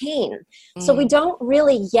over pain. So we don't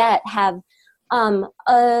really yet have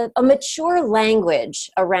a mature language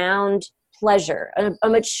around pleasure, a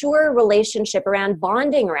mature relationship around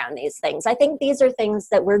bonding around these things. I think these are things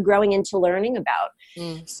that we're growing into learning about.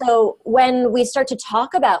 So when we start to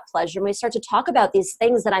talk about pleasure, when we start to talk about these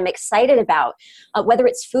things that I'm excited about, whether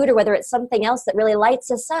it's food or whether it's something else that really lights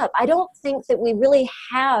us up, I don't think that we really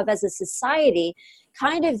have as a society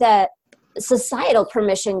kind of that societal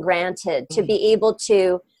permission granted to be able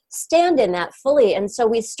to stand in that fully. And so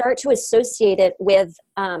we start to associate it with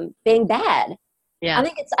being bad. Yeah.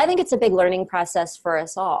 I think it's a big learning process for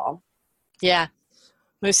us all. Yeah,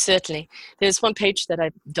 most certainly. There's one page that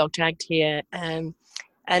I dog tagged here, and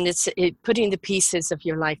it's putting the pieces of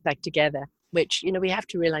your life back together, which, we have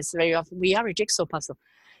to realize very often we are a jigsaw puzzle,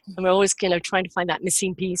 and we're always, trying to find that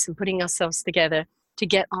missing piece and putting ourselves together to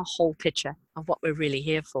get our whole picture of what we're really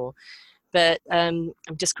here for. But I'm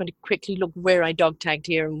just going to quickly look where I dog tagged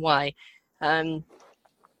here and why.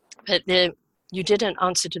 But you didn't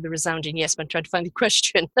answer to the resounding yes, but I'm trying to find the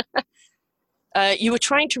question. You were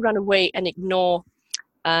trying to run away and ignore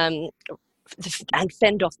and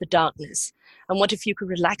fend off the darkness. And what if you could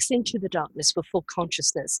relax into the darkness with full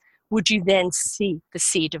consciousness? Would you then see the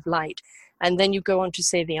seed of light? And then you go on to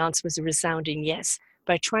say the answer was a resounding yes.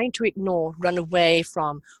 By trying to ignore, run away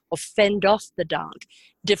from, or fend off the dark,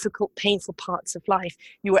 difficult, painful parts of life,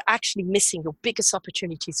 you are actually missing your biggest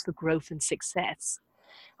opportunities for growth and success.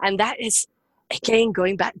 And that is, again,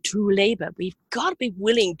 going back to labor. We've got to be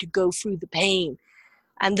willing to go through the pain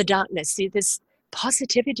and the darkness. See, this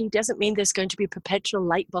positivity doesn't mean there's going to be a perpetual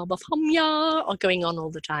light bulb of hum-ya or going on all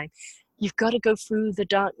the time. You've got to go through the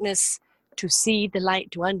darkness to see the light,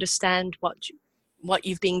 to understand what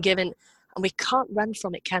you've been given. And we can't run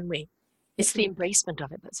from it, can we? It's the embracement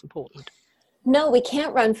of it that's important. No, we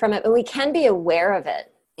can't run from it, but we can be aware of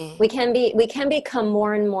it. We can become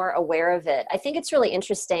more and more aware of it. I think it's really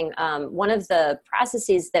interesting. One of the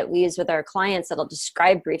processes that we use with our clients that I'll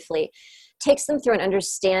describe briefly takes them through an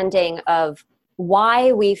understanding of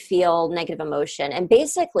why we feel negative emotion. And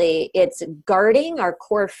basically, it's guarding our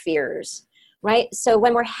core fears. Right? So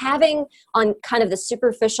when we're having on kind of the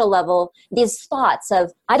superficial level, these thoughts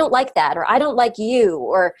of, I don't like that, or I don't like you,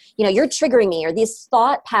 or, you're triggering me, or these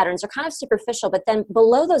thought patterns are kind of superficial, but then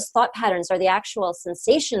below those thought patterns are the actual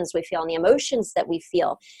sensations we feel and the emotions that we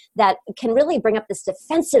feel that can really bring up this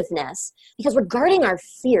defensiveness because we're guarding our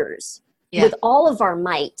fears with all of our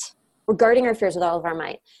might. We're guarding our fears with all of our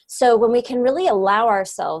might. So when we can really allow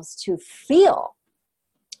ourselves to feel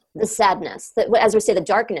the sadness, that, as we say, the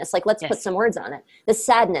darkness, like let's put some words on it, the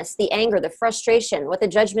sadness, the anger, the frustration, what the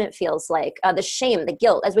judgment feels like, the shame, the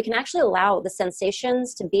guilt, as we can actually allow the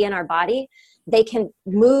sensations to be in our body, they can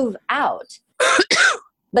move out.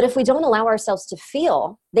 But if we don't allow ourselves to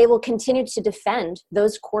feel, they will continue to defend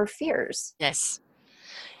those core fears. Yes.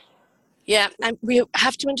 Yeah, and we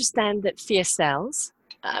have to understand that fear sells,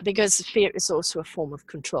 because fear is also a form of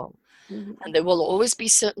control. And there will always be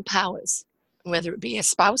certain powers, whether it be a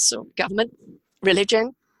spouse or government,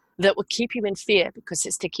 religion, that will keep you in fear because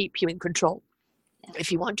it's to keep you in control.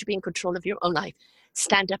 If you want to be in control of your own life,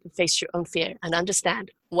 stand up and face your own fear and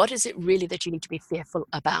understand, what is it really that you need to be fearful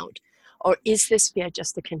about? Or is this fear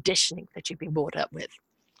just the conditioning that you've been brought up with?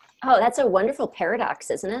 Oh, that's a wonderful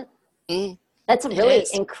paradox, isn't it? Mm, That's a it really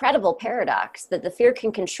is. incredible paradox that the fear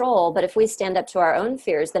can control, but if we stand up to our own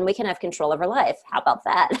fears, then we can have control of our life. How about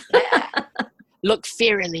that? Yeah. Look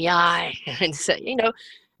fear in the eye and say,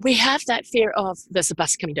 we have that fear of there's a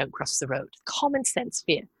bus coming, don't cross the road. Common sense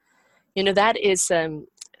fear. That is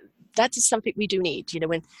something we do need.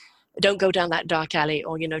 When don't go down that dark alley,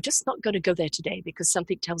 or just not going to go there today because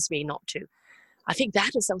something tells me not to. I think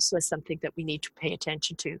that is also something that we need to pay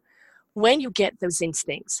attention to. When you get those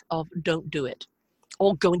instincts of don't do it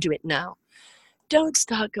or go and do it now, don't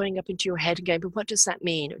start going up into your head and going, but what does that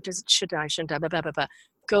mean? Or should I, shouldn't I, blah, blah, blah, blah.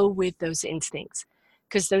 Go with those instincts,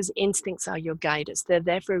 because those instincts are your guiders. They're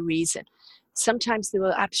there for a reason. Sometimes they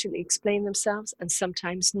will absolutely explain themselves and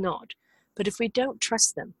sometimes not. But if we don't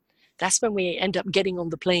trust them, that's when we end up getting on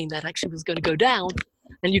the plane that actually was going to go down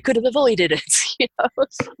and you could have avoided it. you know?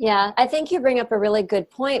 Yeah, I think you bring up a really good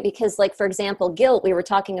point because, like, for example, guilt, we were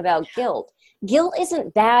talking about guilt. Guilt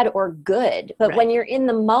isn't bad or good, but when Right. you're in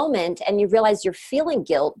the moment and you realize you're feeling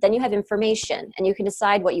guilt, then you have information and you can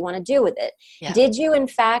decide what you want to do with it. Yeah. Did you, in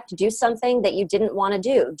fact, do something that you didn't want to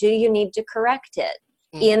do? Do you need to correct it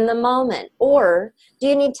in the moment? Or do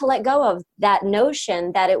you need to let go of that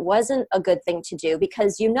notion that it wasn't a good thing to do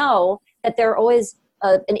because you know that there are always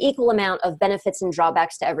an equal amount of benefits and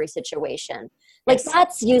drawbacks to every situation? Like, Yes.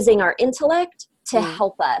 that's using our intellect to Mm.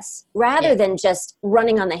 help us rather Yeah. than just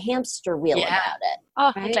running on the hamster wheel Yeah. about it.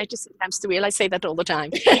 Oh, I'd Right? like to say hamster wheel. I say that all the time.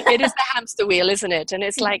 It is the hamster wheel, isn't it? And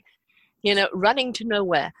it's like, running to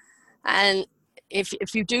nowhere. And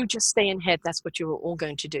if you do just stay in head, that's what you're all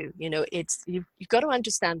going to do. You've got to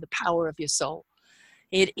understand the power of your soul.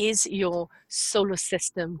 It is your solar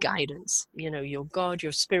system guidance, your God,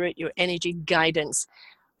 your spirit, your energy guidance.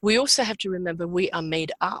 We also have to remember we are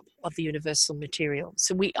made up of the universal material.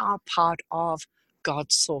 So we are part of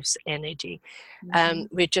God's source energy. Mhm.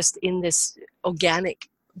 We're just in this organic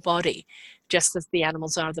body, just as the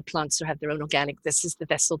animals are, the plants who have their own organic. This is the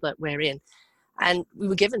vessel that we're in. And we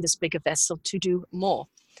were given this bigger vessel to do more.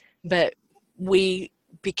 But we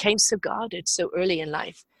became so guarded so early in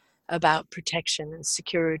life about protection and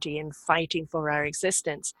security and fighting for our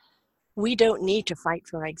existence. We don't need to fight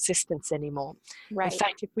for our existence anymore. In Right.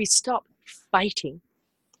 fact, if we stop fighting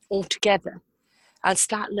altogether and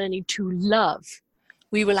start learning to love,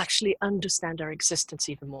 we will actually understand our existence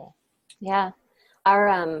even more. Yeah.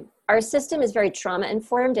 Our system is very trauma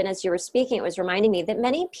informed, and as you were speaking, it was reminding me that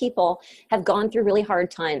many people have gone through really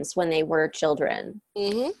hard times when they were children.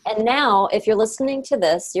 Mm-hmm. And now, if you're listening to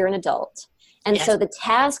this, you're an adult. And so Yes. the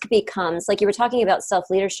task becomes, like you were talking about self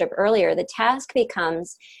leadership earlier, the task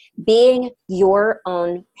becomes being your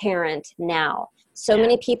own parent now. So Yeah.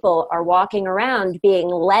 many people are walking around being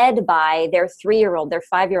led by their 3-year-old, their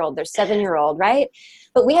 5-year-old, their 7-year-old, right?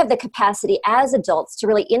 But we have the capacity as adults to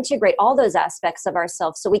really integrate all those aspects of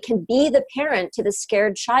ourselves so we can be the parent to the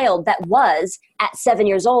scared child that was at 7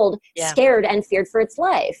 years old, Yeah. scared and feared for its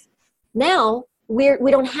life. Now,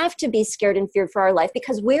 we don't have to be scared and feared for our life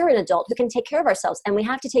because we're an adult who can take care of ourselves, and we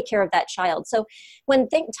have to take care of that child. So when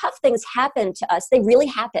tough things happen to us, they really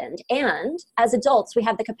happened. And as adults, we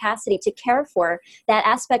have the capacity to care for that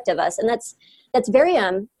aspect of us. And that's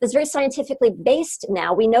very scientifically based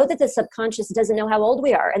now. We know that the subconscious doesn't know how old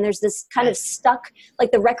we are. And there's this kind of Yes. stuck,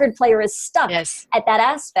 like the record player is stuck Yes. at that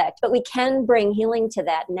aspect, but we can bring healing to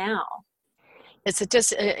that now. Yes, I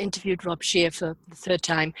just interviewed Rob Shear for the third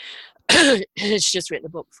time. He's just written a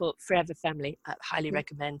book for Forever Family. I highly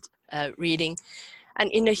recommend reading.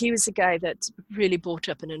 And he was a guy that really brought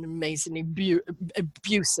up in an amazingly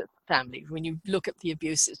abusive family. When you look at the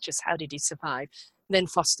abuse, it's just how did he survive? Then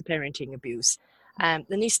foster parenting abuse. Then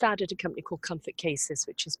he started a company called Comfort Cases,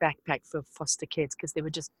 which is backpack for foster kids because they were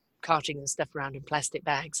just carting the stuff around in plastic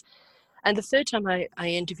bags. And the third time I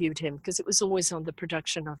interviewed him, because it was always on the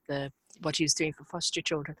production of what he was doing for foster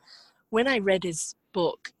children, when I read his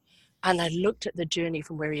book and I looked at the journey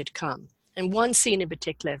from where he had come, and one scene in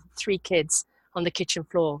particular, 3 kids on the kitchen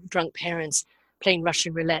floor, drunk parents playing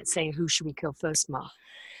Russian roulette, saying, who should we kill first, Ma?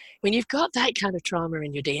 When you've got that kind of trauma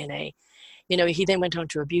in your DNA, he then went on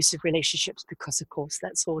to abusive relationships because, of course,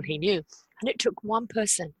 that's all he knew. And it took one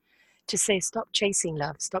person to say, stop chasing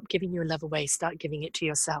love, stop giving your love away, start giving it to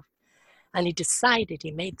yourself. And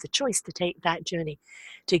he made the choice to take that journey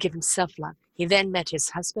to give himself love. He then met his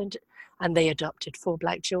husband and they adopted 4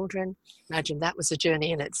 black children. Imagine that was a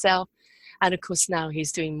journey in itself. And of course, now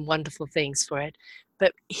he's doing wonderful things for it.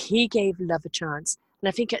 But he gave love a chance. And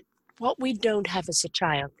I think what we don't have as a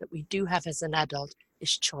child that we do have as an adult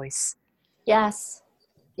is choice. Yes.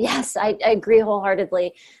 Yes, I agree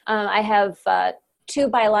wholeheartedly. I have two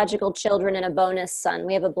biological children and a bonus son.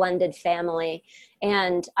 We have a blended family.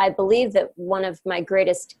 And I believe that one of my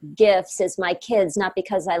greatest gifts is my kids, not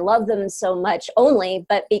because I love them so much only,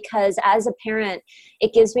 but because as a parent,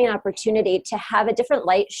 it gives me an opportunity to have a different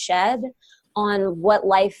light shed on what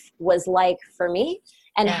life was like for me,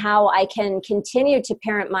 and how I can continue to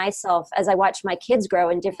parent myself as I watch my kids grow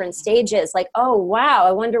in different stages. Like, oh, wow,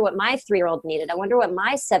 I wonder what my 3-year-old needed. I wonder what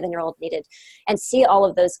my 7-year-old needed, and see all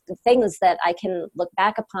of those things that I can look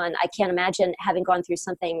back upon. I can't imagine having gone through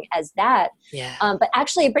something as that. Yeah. But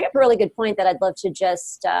actually, you bring up a really good point that I'd love to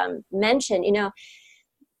just mention.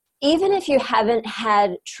 Even if you haven't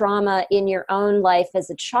had trauma in your own life as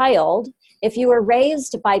a child, if you were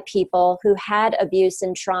raised by people who had abuse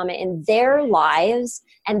and trauma in their lives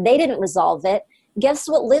and they didn't resolve it, guess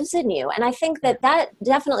what lives in you? And I think that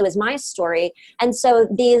definitely was my story. And so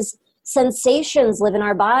these sensations live in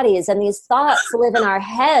our bodies and these thoughts live in our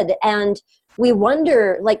head, and we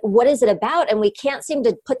wonder, like, what is it about? And we can't seem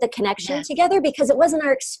to put the connection together because it wasn't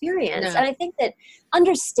our experience. And I think that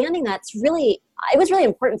understanding it was really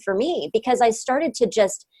important for me, because I started to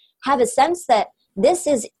just have a sense that this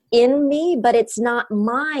is in me, but it's not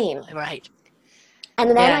mine. Right. And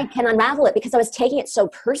then I can unravel it because I was taking it so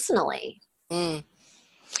personally. Mm.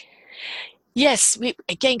 Yes.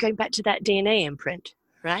 Again, going back to that DNA imprint,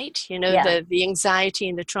 right? The anxiety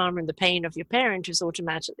and the trauma and the pain of your parent is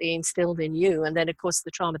automatically instilled in you. And then, of course,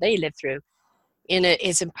 the trauma they live through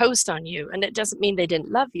is imposed on you. And it doesn't mean they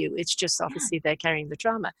didn't love you. It's just obviously they're carrying the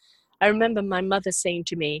trauma. I remember my mother saying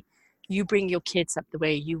to me, you bring your kids up the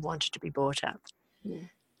way you wanted to be brought up. Mm.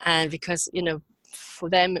 And because, for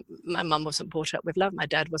them, my mom wasn't brought up with love. My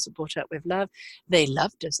dad wasn't brought up with love. They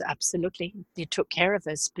loved us, absolutely. They took care of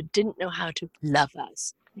us, but didn't know how to love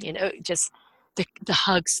us. Just the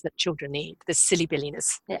hugs that children need, the silly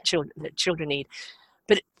billiness that children need.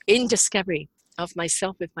 But in discovery of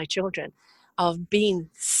myself with my children, of being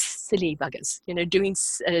silly buggers, doing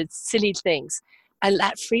silly things, and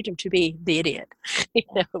that freedom to be the idiot,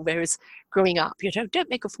 whereas growing up,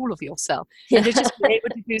 don't make a fool of yourself. And to just be able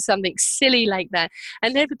to do something silly like that,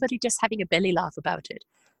 and everybody just having a belly laugh about it.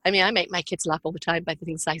 I mean, I make my kids laugh all the time by the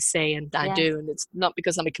things I say and I do, and it's not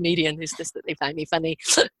because I'm a comedian, it's just that they find me funny.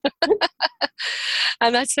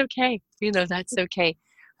 And that's okay, that's okay,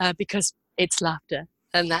 because it's laughter,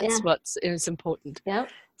 and that's what is important. Yeah.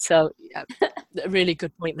 So, a really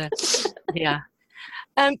good point there. Yeah.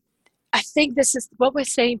 I think this is what we're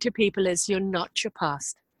saying to people is you're not your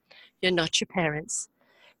past. You're not your parents.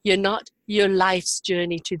 You're not your life's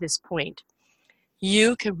journey to this point.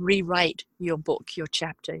 You can rewrite your book, your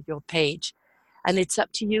chapter, your page. And it's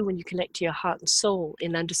up to you when you connect to your heart and soul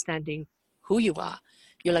in understanding who you are.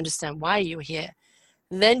 You'll understand why you're here.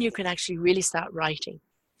 And then you can actually really start writing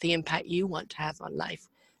the impact you want to have on life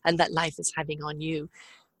and that life is having on you.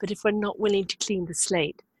 But if we're not willing to clean the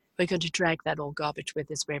slate, we're going to drag that old garbage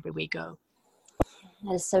with us wherever we go.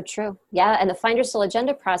 That is so true. Yeah. And the Find Your Soul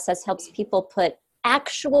Agenda process helps people put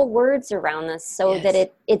actual words around this so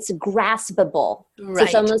that it's graspable. Right. So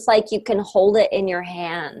it's almost like you can hold it in your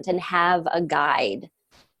hand and have a guide.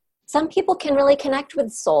 Some people can really connect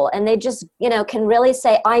with soul, and they just, can really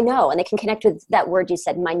say, I know, and they can connect with that word you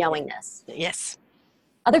said, my knowingness. Yes.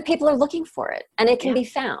 Other people are looking for it, and it can be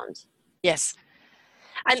found. Yes.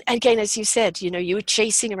 And again, as you said, you were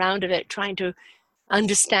chasing around it, trying to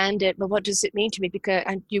understand it, but what does it mean to me? Because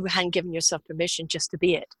and you hadn't given yourself permission just to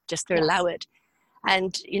be it, just to allow it.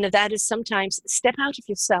 And, that is sometimes step out of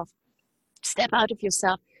yourself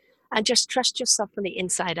and just trust yourself from the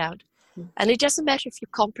inside out. Mm. And it doesn't matter if you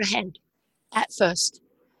comprehend at first,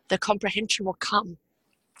 the comprehension will come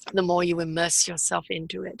the more you immerse yourself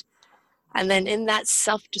into it. And then in that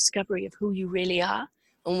self-discovery of who you really are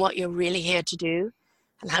and what you're really here to do,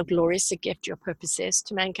 and how glorious a gift your purpose is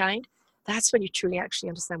to mankind, that's when you truly actually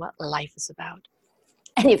understand what life is about.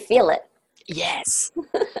 And you feel it. Yes.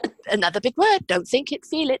 Another big word. Don't think it,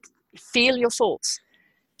 feel it. Feel your thoughts,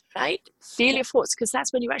 right? Feel your thoughts, because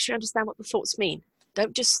that's when you actually understand what the thoughts mean.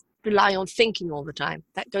 Don't just rely on thinking all the time.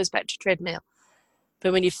 That goes back to treadmill.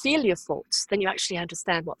 But when you feel your thoughts, then you actually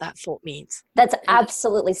understand what that thought means. That's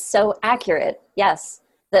absolutely so accurate. Yes.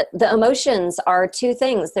 The emotions are two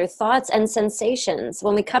things. They're thoughts and sensations.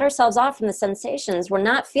 When we cut ourselves off from the sensations, we're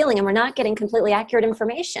not feeling and we're not getting completely accurate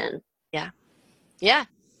information. Yeah. Yeah,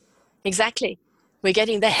 exactly. We're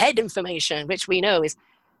getting the head information, which we know is,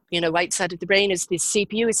 right side of the brain is the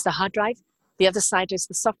CPU, it's the hard drive. The other side is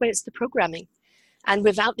the software, it's the programming. And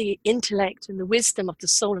without the intellect and the wisdom of the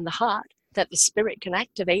soul and the heart that the spirit can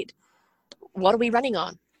activate, what are we running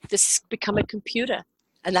on? This has become a computer.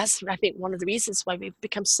 And that's, I think, one of the reasons why we've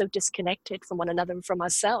become so disconnected from one another and from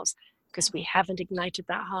ourselves, because we haven't ignited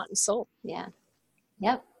that heart and soul. Yeah.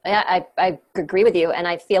 Yep. Yeah, I agree with you. And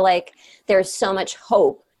I feel like there's so much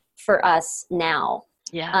hope for us now.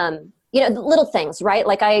 Yeah. The little things, right?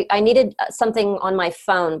 Like I needed something on my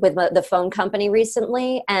phone with the phone company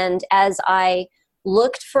recently. And as I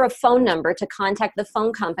looked for a phone number to contact the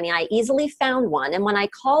phone company, I easily found one. And when I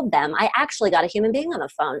called them, I actually got a human being on the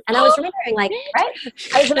phone. And I was remembering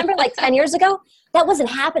I was remembering 10 years ago, that wasn't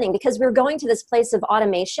happening because we were going to this place of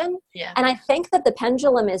automation. Yeah. And I think that the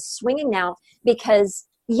pendulum is swinging now because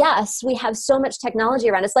yes, we have so much technology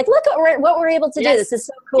around us. Like, look what we're able to do. This is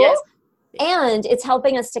so cool. Yes. And it's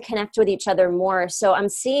helping us to connect with each other more. So I'm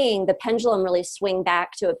seeing the pendulum really swing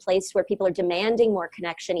back to a place where people are demanding more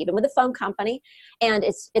connection, even with the phone company, and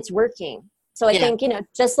it's working. So I think,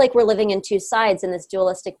 just like we're living in two sides in this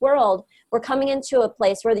dualistic world, we're coming into a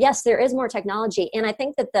place where, yes, there is more technology. And I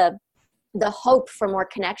think that the hope for more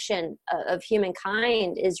connection of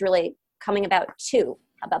humankind is really coming about too.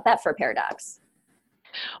 How about that for a paradox?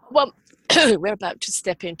 Well, we're about to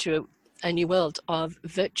step into a new world of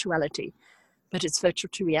virtuality, but it's virtual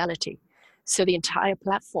to reality. So the entire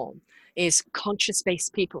platform is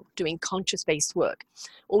conscious-based people doing conscious-based work.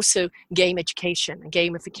 Also game education and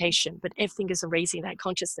gamification, but everything is raising that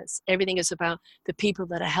consciousness. Everything is about the people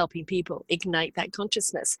that are helping people ignite that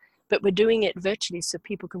consciousness. But we're doing it virtually so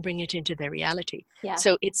people can bring it into their reality. Yeah.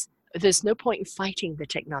 So there's no point in fighting the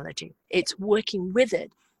technology. It's working with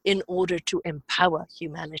it in order to empower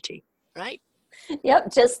humanity, right?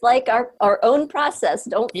 Yep, just like our own process.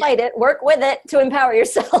 Don't fight it, work with it to empower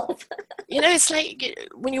yourself. It's like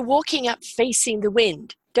when you're walking up facing the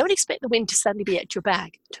wind, don't expect the wind to suddenly be at your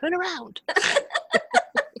back. Turn around.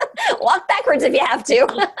 Walk backwards if you have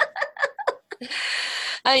to.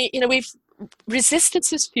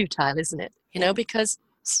 Resistance is futile, isn't it? Because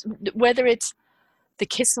whether it's the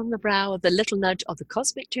kiss on the brow or the little nudge or the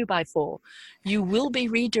cosmic 2x4, you will be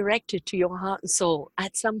redirected to your heart and soul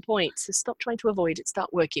at some point. So stop trying to avoid it.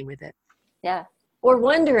 Start working with it. Yeah. Or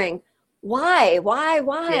wondering, why?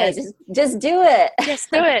 Yes. Just do it. Just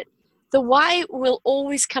do it. The why will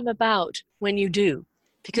always come about when you do,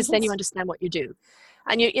 because then you understand what you do.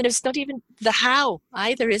 And it's not even the how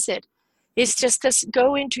either, is it? It's just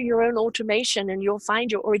go into your own automation and you'll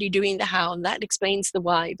find you're already doing the how, and that explains the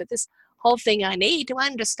why. But this whole thing I need to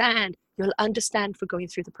understand, you'll understand for going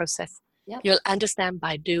through the process. Yep. You'll understand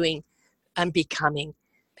by doing and becoming,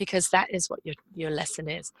 because that is what your lesson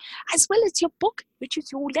is, as well as your book, which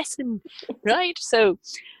is your lesson, right? So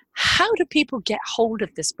how do people get hold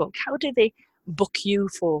of this book? How do they book you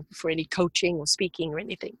for any coaching or speaking or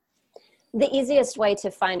anything? The easiest way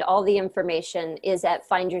to find all the information is at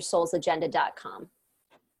findyoursoulsagenda.com.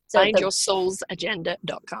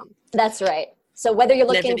 Findyoursoulsagenda.com. That's right. So whether you're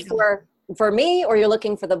looking for me or you're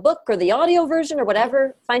looking for the book or the audio version or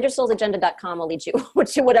whatever, findyoursoulsagenda.com will lead you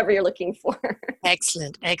to whatever you're looking for.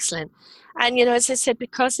 Excellent. And, as I said,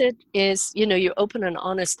 because it is, you're open and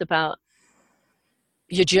honest about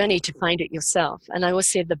your journey to find it yourself. And I always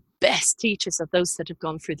say the best teachers are those that have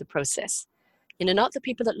gone through the process. Not the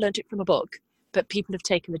people that learned it from a book, but people who've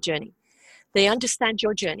taken the journey. They understand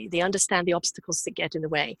your journey. They understand the obstacles that get in the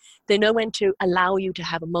way. They know when to allow you to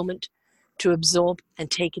have a moment to absorb and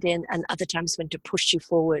take it in, and other times when to push you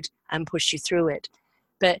forward and push you through it.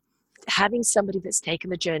 But having somebody that's taken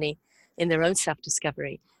the journey in their own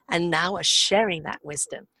self-discovery and now are sharing that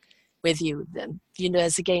wisdom with you, then,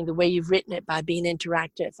 as again, the way you've written it, by being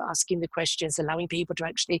interactive, asking the questions, allowing people to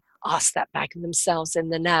actually ask that back of themselves in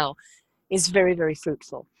the now, is very, very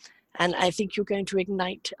fruitful. And I think you're going to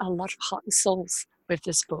ignite a lot of heart and souls with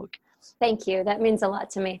this book. Thank you. That means a lot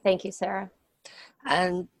to me. Thank you, Sarah.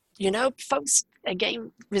 And, folks,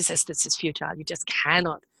 again, resistance is futile. You just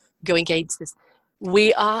cannot go against this.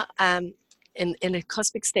 We are in a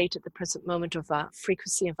cosmic state at the present moment of our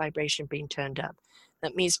frequency and vibration being turned up.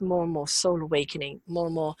 That means more and more soul awakening, more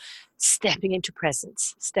and more stepping into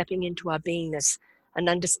presence, stepping into our beingness, and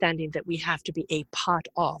understanding that we have to be a part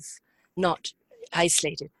of, not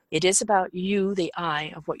isolated. It is about you, the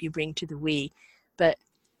I, of what you bring to the we, but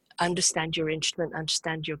understand your instrument,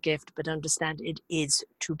 understand your gift, but understand it is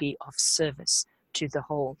to be of service to the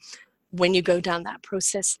whole. When you go down that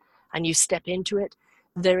process and you step into it,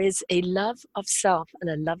 there is a love of self and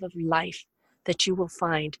a love of life that you will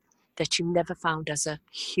find that you never found as a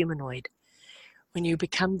humanoid. When you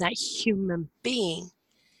become that human being,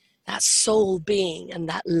 that soul being, and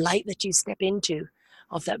that light that you step into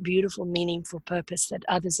of that beautiful, meaningful purpose that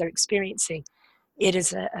others are experiencing, it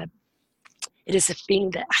is a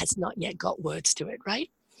feeling that has not yet got words to it, right?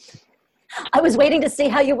 I was waiting to see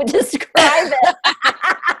how you would describe it.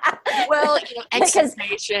 Well, Because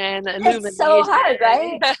exaltation, it's so illumination. hard,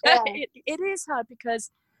 right? Yeah. It is hard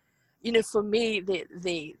because, for me,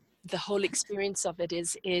 the whole experience of it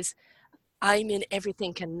is I'm in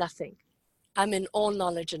everything and nothing. I'm in all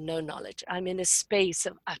knowledge and no knowledge. I'm in a space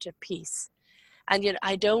of utter peace. And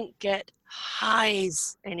I don't get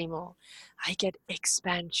highs anymore. I get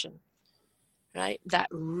expansion, right? That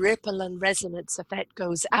ripple and resonance effect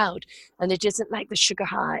goes out, and it isn't like the sugar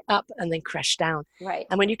high up and then crash down. Right.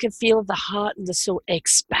 And when you can feel the heart and the soul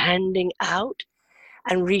expanding out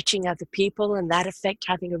and reaching other people, and that effect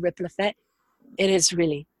having a ripple effect,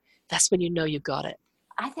 that's when you know you got it.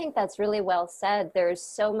 I think that's really well said. There's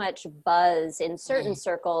so much buzz in certain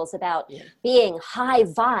circles about being high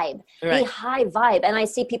vibe, be high vibe. And I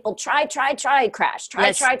see people try, crash, try, crash,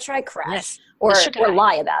 or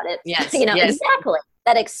lie about it. Yes. Exactly.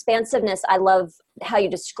 That expansiveness, I love how you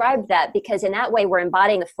described that, because in that way we're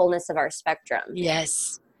embodying the fullness of our spectrum.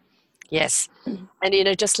 Yes. And,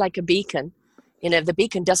 just like a beacon, if the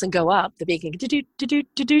beacon doesn't go up, the beacon,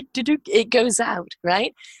 it goes out,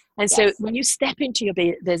 right? And so when you step into your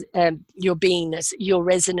beingness, your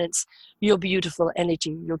resonance, your beautiful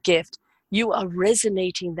energy, your gift, you are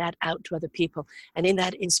resonating that out to other people. And in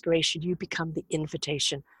that inspiration, you become the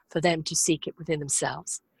invitation for them to seek it within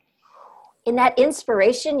themselves. In that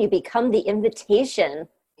inspiration, you become the invitation.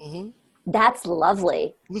 Mm-hmm. That's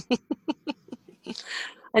lovely.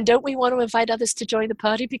 And don't we want to invite others to join the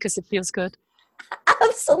party because it feels good?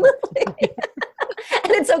 Absolutely.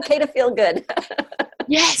 And it's okay to feel good.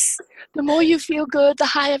 Yes. The more you feel good, the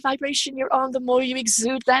higher vibration you're on, the more you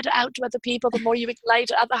exude that out to other people, the more you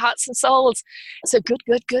ignite other hearts and souls. So good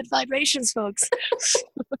vibrations, folks.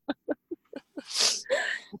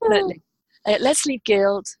 Let's leave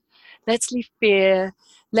guilt. Let's leave fear.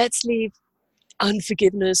 Let's leave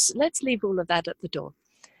unforgiveness. Let's leave all of that at the door.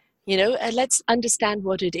 And let's understand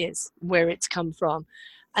what it is, where it's come from.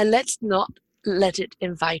 And let's not let it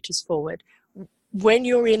invite us forward. When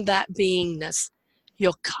you're in that beingness,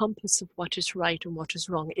 your compass of what is right and what is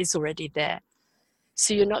wrong is already there.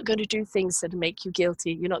 So you're not going to do things that make you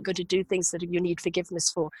guilty. You're not going to do things that you need forgiveness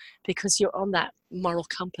for, because you're on that moral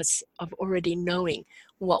compass of already knowing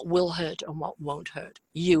what will hurt and what won't hurt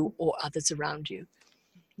you or others around you.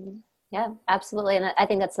 Yeah, absolutely. And I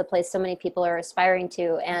think that's the place so many people are aspiring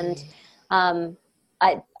to. And I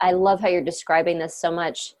love how you're describing this so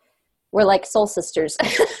much. We're like soul sisters.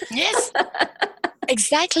 Yes.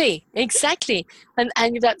 Exactly. And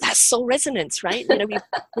that's soul resonance, right?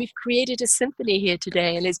 We've created a symphony here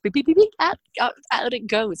today, and it's beep, beep, beep, beep, out it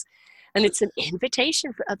goes. And it's an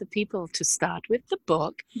invitation for other people to start with the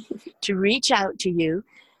book, to reach out to you,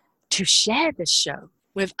 to share this show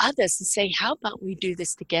with others and say, how about we do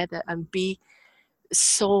this together and be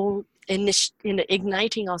soul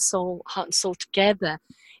igniting our soul, heart and soul together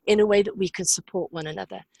in a way that we can support one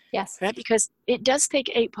another. Yes. Right? Because it does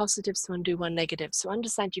take 8 positives to undo 1 negative. So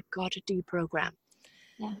understand you've got to deprogram.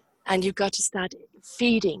 Yeah. And you've got to start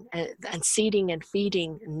feeding and seeding and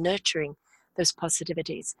feeding and nurturing those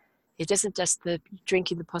positivities. It isn't just the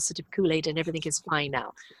drinking the positive Kool-Aid and everything is fine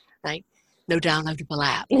now, right? No downloadable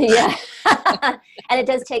app. Yeah. And it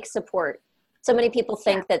does take support. So many people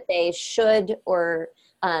think that they should or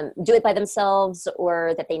do it by themselves,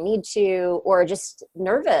 or that they need to, or just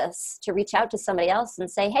nervous to reach out to somebody else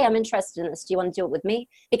and say, hey, I'm interested in this. Do you want to do it with me?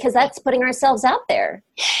 Because that's putting ourselves out there.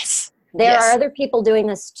 Yes. There are other people doing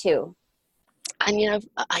this too. And,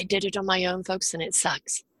 I did it on my own, folks, and it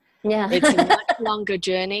sucks. Yeah. It's a much longer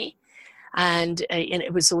journey. And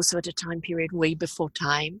it was also at a time period way before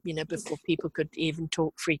time, before people could even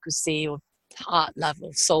talk frequency or heart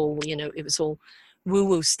level, soul, it was all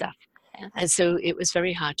woo-woo stuff. Yeah. And so it was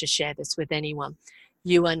very hard to share this with anyone.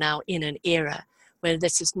 You are now in an era where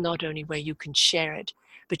this is not only where you can share it,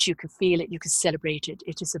 but you can feel it, you can celebrate it.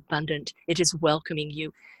 It is abundant. It is welcoming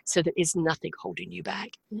you. So there is nothing holding you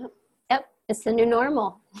back. Yep. It's the new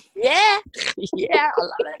normal. Yeah. Yeah, I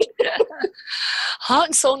love it. Heart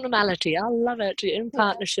and soul normality. I love it. In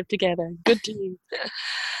partnership together. Good to you.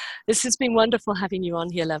 This has been wonderful having you on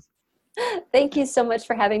here, love. Thank you so much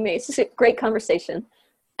for having me. It's just a great conversation.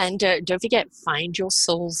 And don't forget,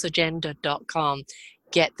 findyoursoulsagenda.com.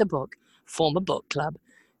 Get the book, form a book club,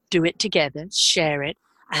 do it together, share it,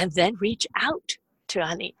 and then reach out to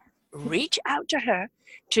Annie. Reach out to her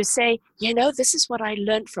to say, this is what I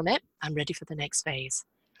learned from it. I'm ready for the next phase,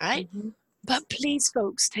 right? Mm-hmm. But please,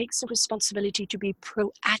 folks, take some responsibility to be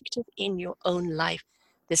proactive in your own life.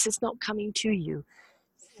 This is not coming to you.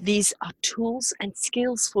 These are tools and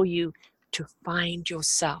skills for you to find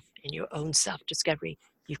yourself in your own self-discovery.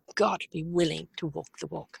 You've got to be willing to walk the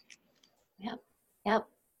walk. Yep. You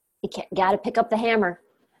got to pick up the hammer.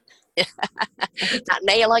 That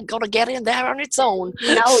nail ain't gonna get in there on its own.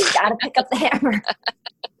 No, you got to pick up the hammer.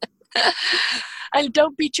 And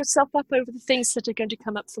don't beat yourself up over the things that are going to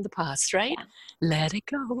come up from the past, right? Yeah. Let it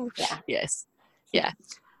go. Yeah. Yes. Yeah.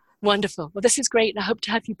 Wonderful. Well, this is great. And I hope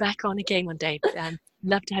to have you back on again one day.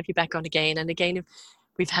 Love to have you back on again. And again, if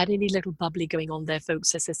we've had any little bubbly going on there,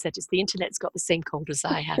 folks, as I said, it's the internet's got the same cold as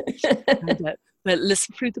I have. But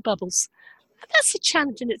listen through the bubbles. And that's a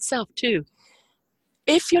challenge in itself, too.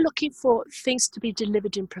 If you're looking for things to be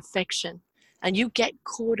delivered in perfection and you get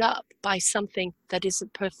caught up by something that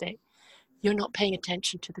isn't perfect, you're not paying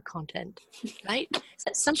attention to the content, right?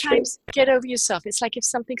 Sometimes get over yourself. It's like if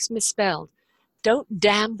something's misspelled, don't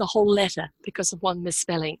damn the whole letter because of one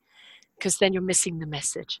misspelling, because then you're missing the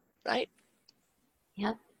message, right?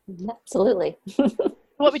 Yeah, absolutely.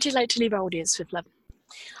 What would you like to leave our audience with, love?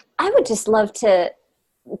 I would just love to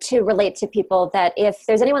relate to people that if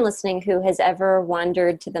there's anyone listening who has ever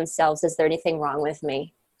wondered to themselves, is there anything wrong with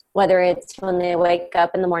me? Whether it's when they wake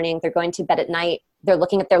up in the morning, they're going to bed at night, they're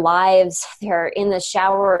looking at their lives, they're in the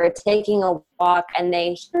shower or taking a walk, and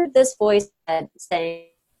they hear this voice saying,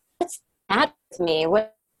 what's the matter with me?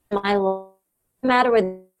 What's the matter with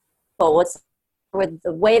people? What's with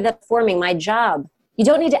the way that's forming my job? You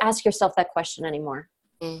don't need to ask yourself that question anymore.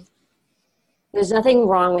 Mm. There's nothing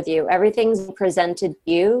wrong with you. Everything's presented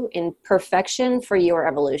to you in perfection for your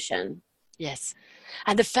evolution. Yes.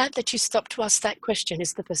 And the fact that you stop to ask that question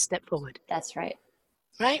is the first step forward. That's right.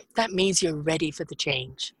 Right? That means you're ready for the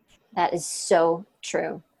change. That is so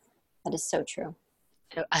true. That is so true.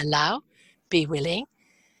 So allow, be willing,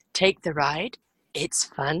 take the ride. It's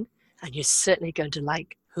fun. And you're certainly going to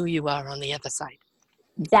like who you are on the other side.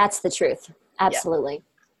 That's the truth. Absolutely.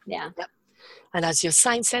 Yeah. Yep. And as your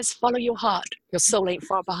sign says, follow your heart. Your soul ain't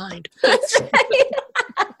far behind. That's right.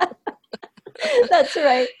 That's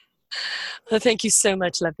right. Well, thank you so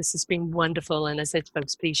much, love. This has been wonderful. And as I said,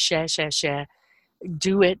 folks, please share.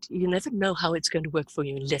 Do it. You never know how it's going to work for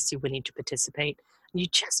you unless you're willing to participate. And you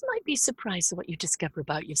just might be surprised at what you discover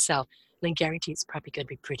about yourself. And I guarantee it's probably going to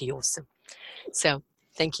be pretty awesome. So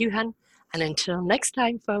thank you, hun. And until next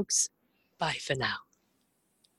time, folks, bye for now.